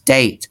Oregon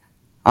State.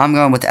 I'm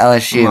going with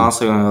LSU. I'm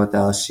also going to go with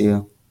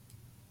LSU.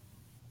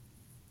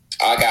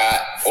 I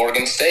got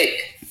Oregon State.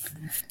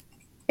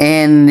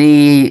 In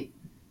the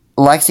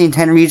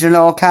Lexington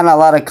Regional, kind of a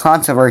lot of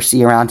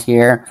controversy around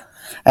here,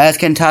 as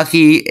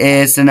Kentucky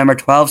is the number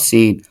 12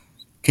 seed.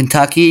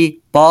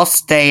 Kentucky, Ball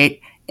State,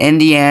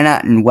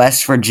 Indiana, and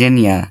West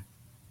Virginia.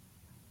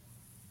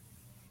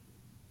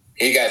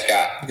 Who you guys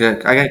got?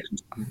 Good. I got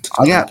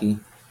Kentucky.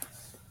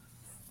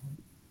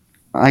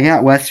 I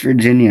got West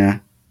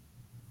Virginia.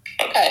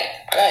 Okay,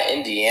 I got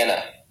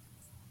Indiana.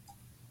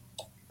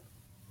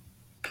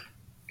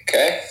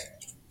 Okay,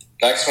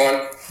 next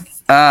one.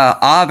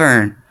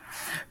 Auburn.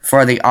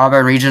 For the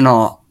Auburn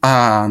Regional,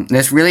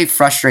 this really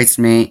frustrates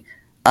me.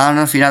 I don't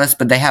know if you know this,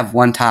 but they have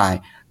one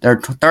tie. They're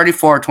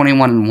 34,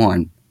 21, and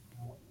 1.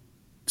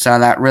 So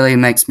that really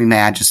makes me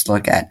mad just to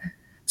look at.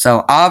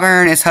 So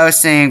Auburn is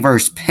hosting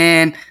versus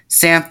Penn,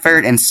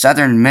 Samford, and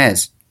Southern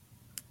Miss.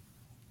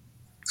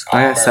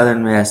 I got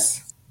Southern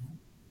Miss.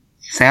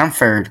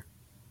 Samford.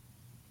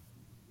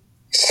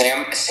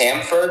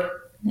 Samford?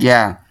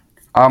 Yeah.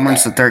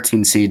 Auburn's the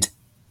 13 seed.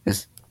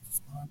 Yes.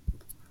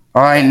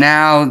 All right,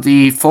 now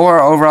the 4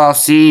 overall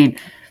seed,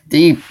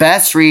 the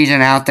best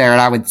region out there,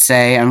 I would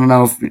say. I don't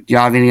know if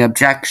y'all have any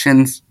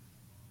objections.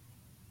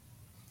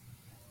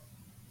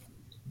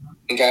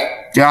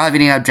 Okay. Do y'all have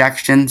any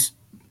objections?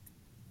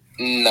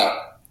 No.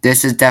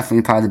 This is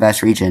definitely probably the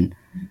best region.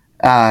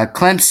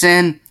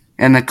 Clemson,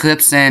 In the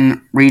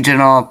Clemson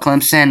Regional,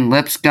 Clemson,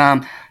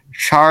 Lipscomb,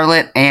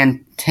 Charlotte,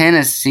 and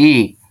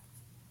Tennessee.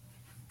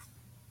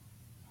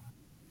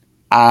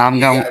 I'm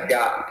going.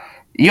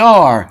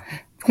 Your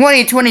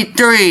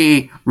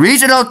 2023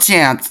 regional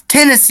champs,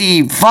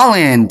 Tennessee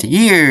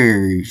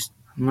Volunteers.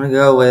 I'm gonna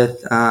go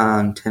with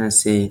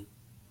Tennessee.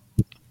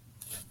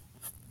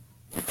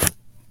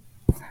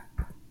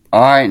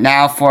 All right,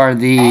 now for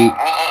the. Hold on,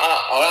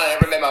 I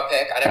never made my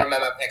pick.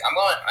 I'm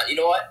going. You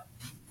know what?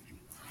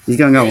 He's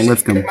gonna go with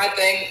Lipscomb. Here's my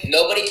thing.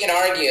 Nobody can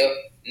argue.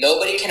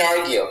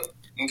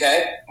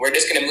 Okay, we're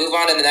just gonna move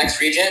on to the next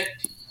region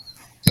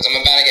because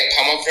I'm about to get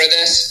pummeled for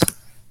this.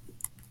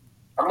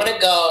 I'm gonna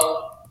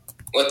go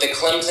with the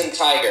Clemson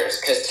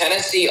Tigers because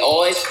Tennessee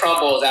always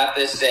crumbles at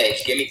this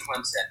stage. Give me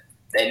Clemson.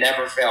 They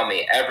never fail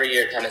me. Every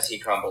year Tennessee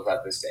crumbles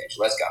at this stage.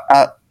 Let's go.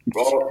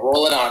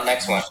 Roll it on.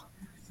 Next one.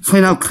 So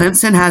you know,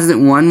 Clemson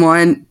hasn't won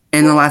one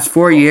in the last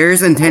 4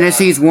 years, and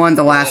Tennessee's won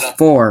the last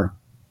 4.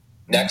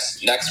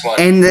 Next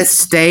one. In this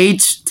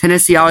stage,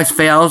 Tennessee always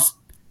fails.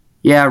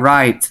 Yeah,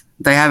 right.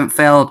 They haven't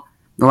failed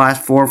the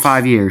last 4 or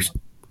 5 years.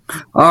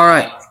 All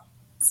right.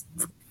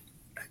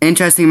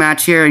 Interesting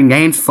match here in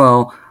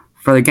Gainesville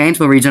for the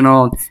Gainesville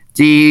Regional.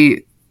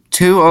 The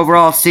 2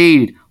 overall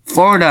seed,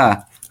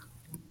 Florida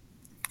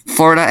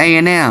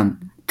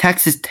A&M,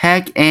 Texas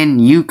Tech,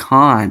 and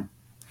UConn.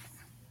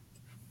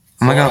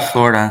 I'm gonna go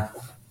Florida.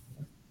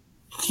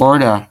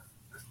 Florida.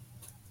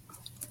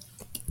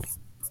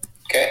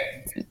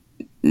 Okay.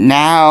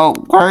 Now,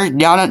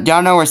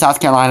 y'all know where South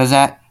Carolina's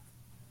at?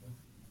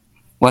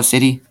 What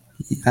city?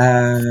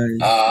 Yeah.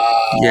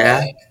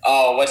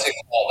 Oh, what's it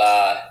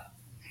called?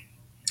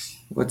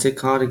 What's it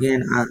called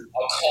again? Oh, come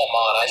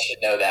on! I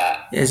should know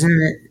that. Isn't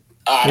it?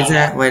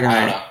 Wait a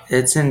minute.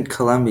 It's in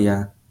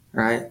Columbia,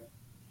 right?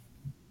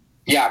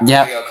 Yeah.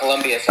 Yep.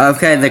 Columbia.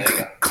 Okay, the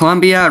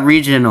Columbia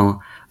Regional.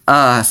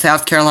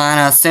 South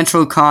Carolina,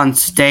 Central Con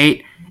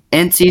State,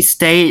 NC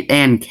State,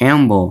 and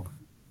Campbell.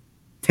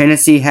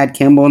 Tennessee had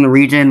Campbell in the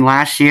region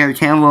last year.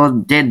 Campbell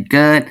did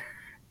good.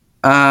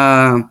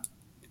 But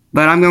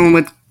I'm going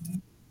with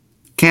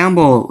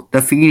Campbell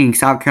defeating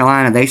South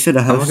Carolina. They should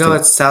have hosted. I'm gonna go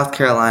with South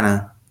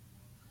Carolina.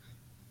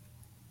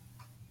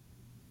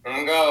 I'm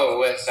gonna go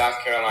with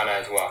South Carolina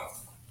as well.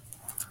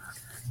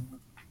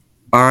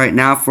 All right,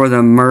 now for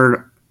the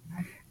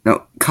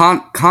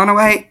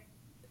Conway.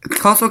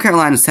 Coastal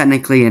Carolina is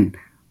technically in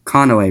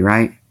Conway,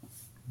 right?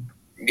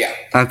 Yeah.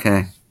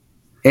 Okay.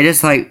 It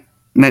is like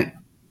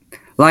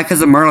because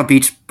the Myrtle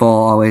Beach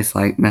Bowl always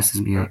like messes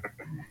me up.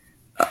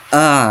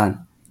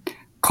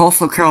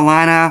 Coastal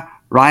Carolina,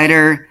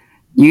 Rider,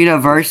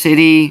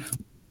 University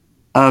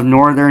of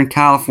Northern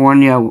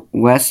California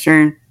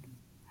Western,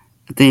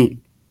 I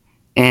think,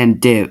 and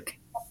Duke.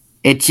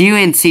 It's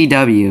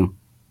UNCW.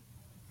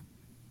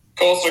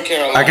 Coastal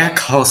Carolina. I got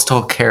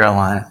Coastal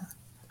Carolina.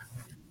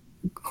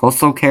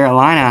 Coastal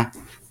Carolina.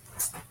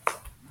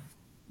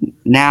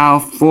 Now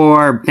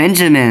for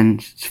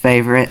Benjamin's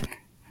favorite,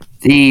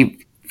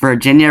 the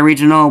Virginia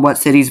Regional. What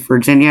city's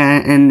Virginia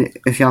in,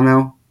 if y'all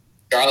know?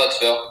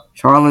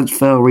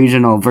 Charlottesville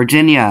Regional.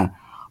 Virginia,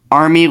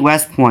 Army,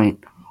 West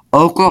Point,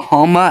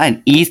 Oklahoma,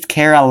 and East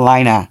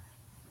Carolina.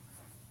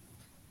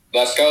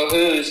 Let's go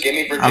Who's. Give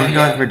me Virginia. I'm going to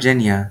go with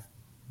Virginia.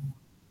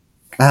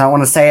 I don't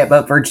want to say it,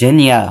 but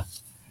Virginia.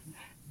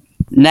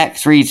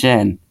 Next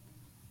region.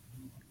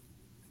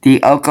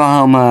 The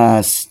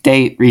Oklahoma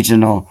State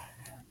Regional.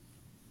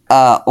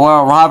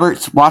 Oral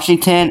Roberts,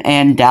 Washington,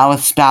 and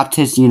Dallas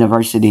Baptist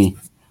University.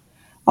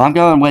 I'm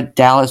going with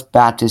Dallas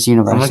Baptist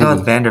University. I'm going to go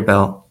with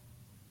Vanderbilt.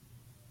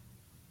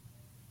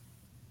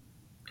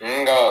 I'm going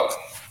to go.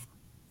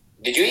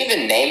 Did you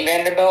even name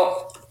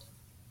Vanderbilt?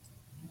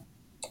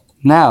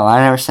 No, I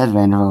never said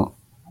Vanderbilt.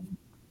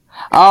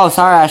 Oh,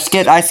 sorry, I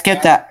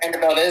skipped that.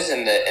 Vanderbilt is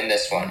in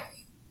this one.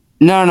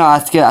 No, I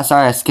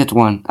skipped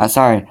one.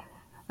 Sorry.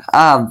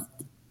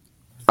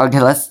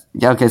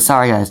 Okay,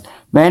 sorry guys.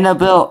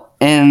 Vanderbilt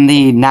in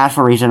the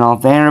Nashville Regional.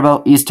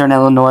 Vanderbilt, Eastern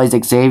Illinois,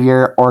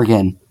 Xavier,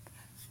 Oregon.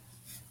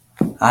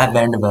 I have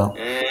Vanderbilt.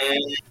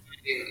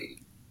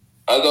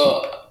 I'll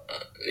go.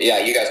 Yeah,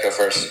 you guys go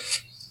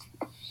first.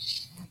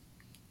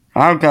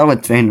 I'll go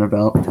with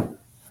Vanderbilt.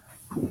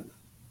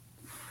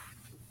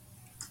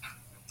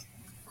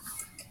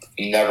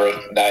 Never.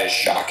 That is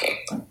shocking.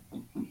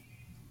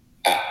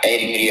 Aiden,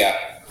 who do you have?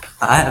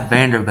 I have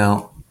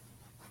Vanderbilt.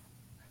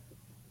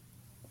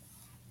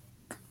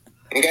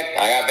 Okay,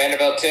 I got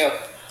Vanderbilt too.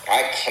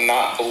 I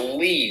cannot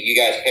believe you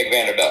guys picked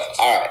Vanderbilt.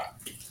 All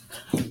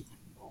right.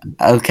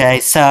 Okay,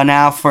 so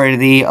now for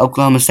the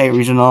Oklahoma State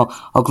Regional.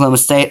 Oklahoma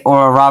State,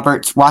 Oral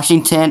Roberts,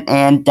 Washington,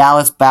 and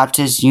Dallas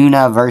Baptist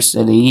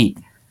University.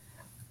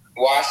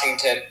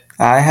 Washington.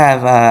 I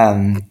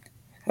have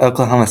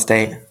Oklahoma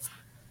State.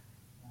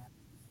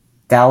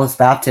 Dallas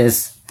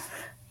Baptist.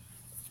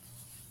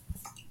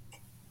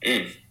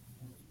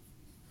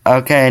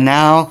 Okay,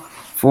 now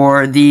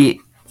for the...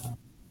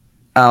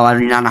 Oh, I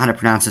do not know how to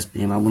pronounce this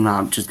name. I will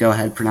not just go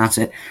ahead and pronounce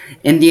it.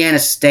 Indiana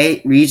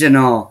State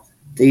Regional.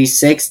 The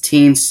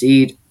 16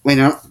 seed... Wait,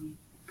 no.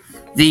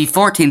 The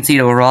 14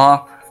 seed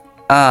overall.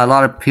 A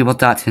lot of people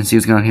thought Tennessee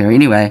was going here.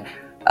 Anyway,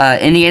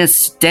 Indiana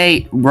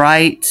State,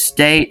 Wright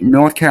State,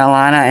 North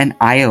Carolina, and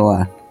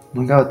Iowa.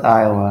 I'm gonna go with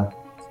Iowa.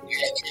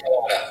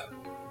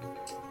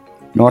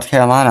 North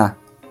Carolina.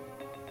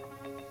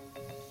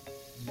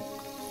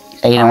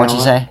 Aiden, what'd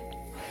you say?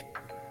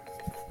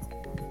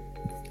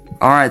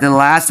 Alright, the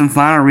last and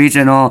final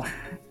regional.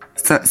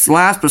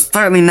 Last but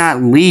certainly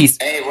not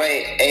least. Hey,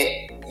 wait.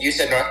 Hey, you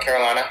said North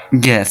Carolina?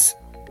 Yes.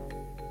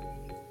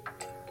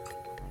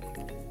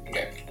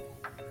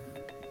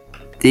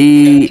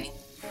 Okay.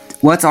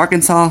 What's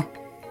Arkansas?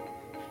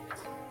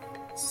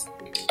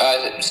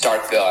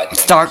 Starkville, I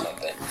think.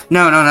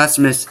 No, that's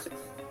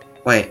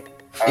Wait.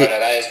 Oh, no,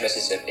 that is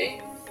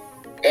Mississippi.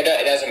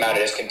 It doesn't matter,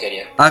 just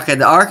continue. Okay,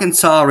 the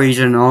Arkansas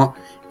regional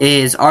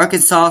is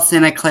Arkansas,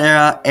 Santa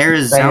Clara,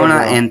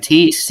 Arizona, and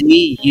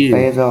TCU.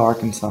 Fayetteville,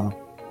 Arkansas.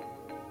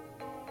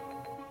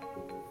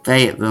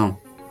 Fayetteville.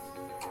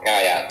 Oh,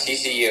 yeah,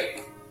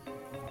 TCU.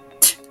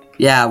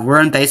 Yeah,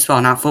 we're in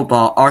baseball, not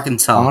football.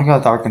 Arkansas. I'm gonna go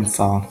with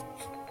Arkansas.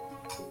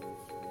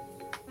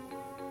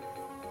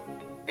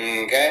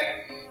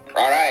 Okay.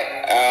 Alright,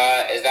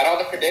 is that all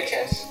the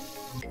predictions?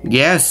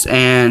 Yes,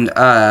 and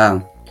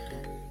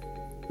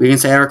we can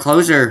say our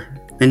closer.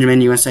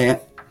 Benjamin, you want to say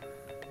it?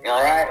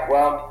 Alright,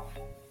 well,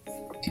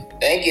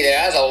 thank you.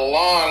 That was a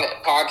long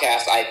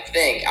podcast, I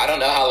think. I don't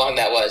know how long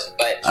that was,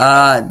 but...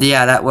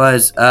 yeah, that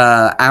was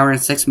hour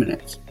and 6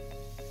 minutes.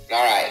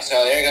 Alright,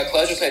 so there you go,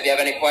 closer. So if you have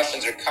any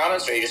questions or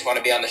comments, or you just want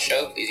to be on the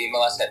show, please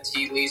email us at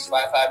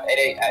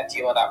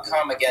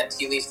tlease5588@gmail.com. Again,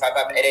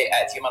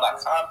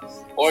 tlease5588@gmail.com.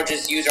 Or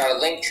just use our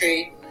link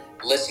tree.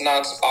 Listen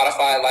on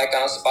Spotify, like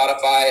on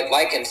Spotify,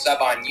 like and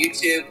sub on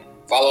YouTube.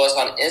 Follow us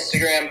on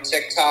Instagram,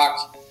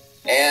 TikTok,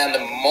 and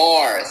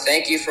more.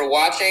 Thank you for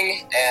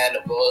watching, and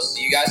we'll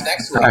see you guys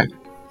next week. Right.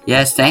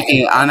 Yes, thank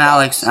you. I'm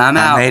Alex. I'm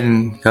out.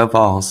 Aiden. Go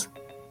Balls.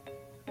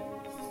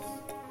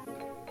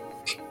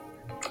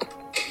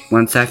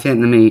 1 second.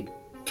 Let me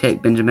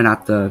take Benjamin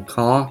out the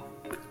call.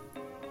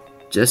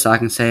 Just so I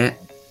can say it.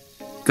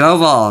 Go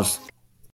Vols!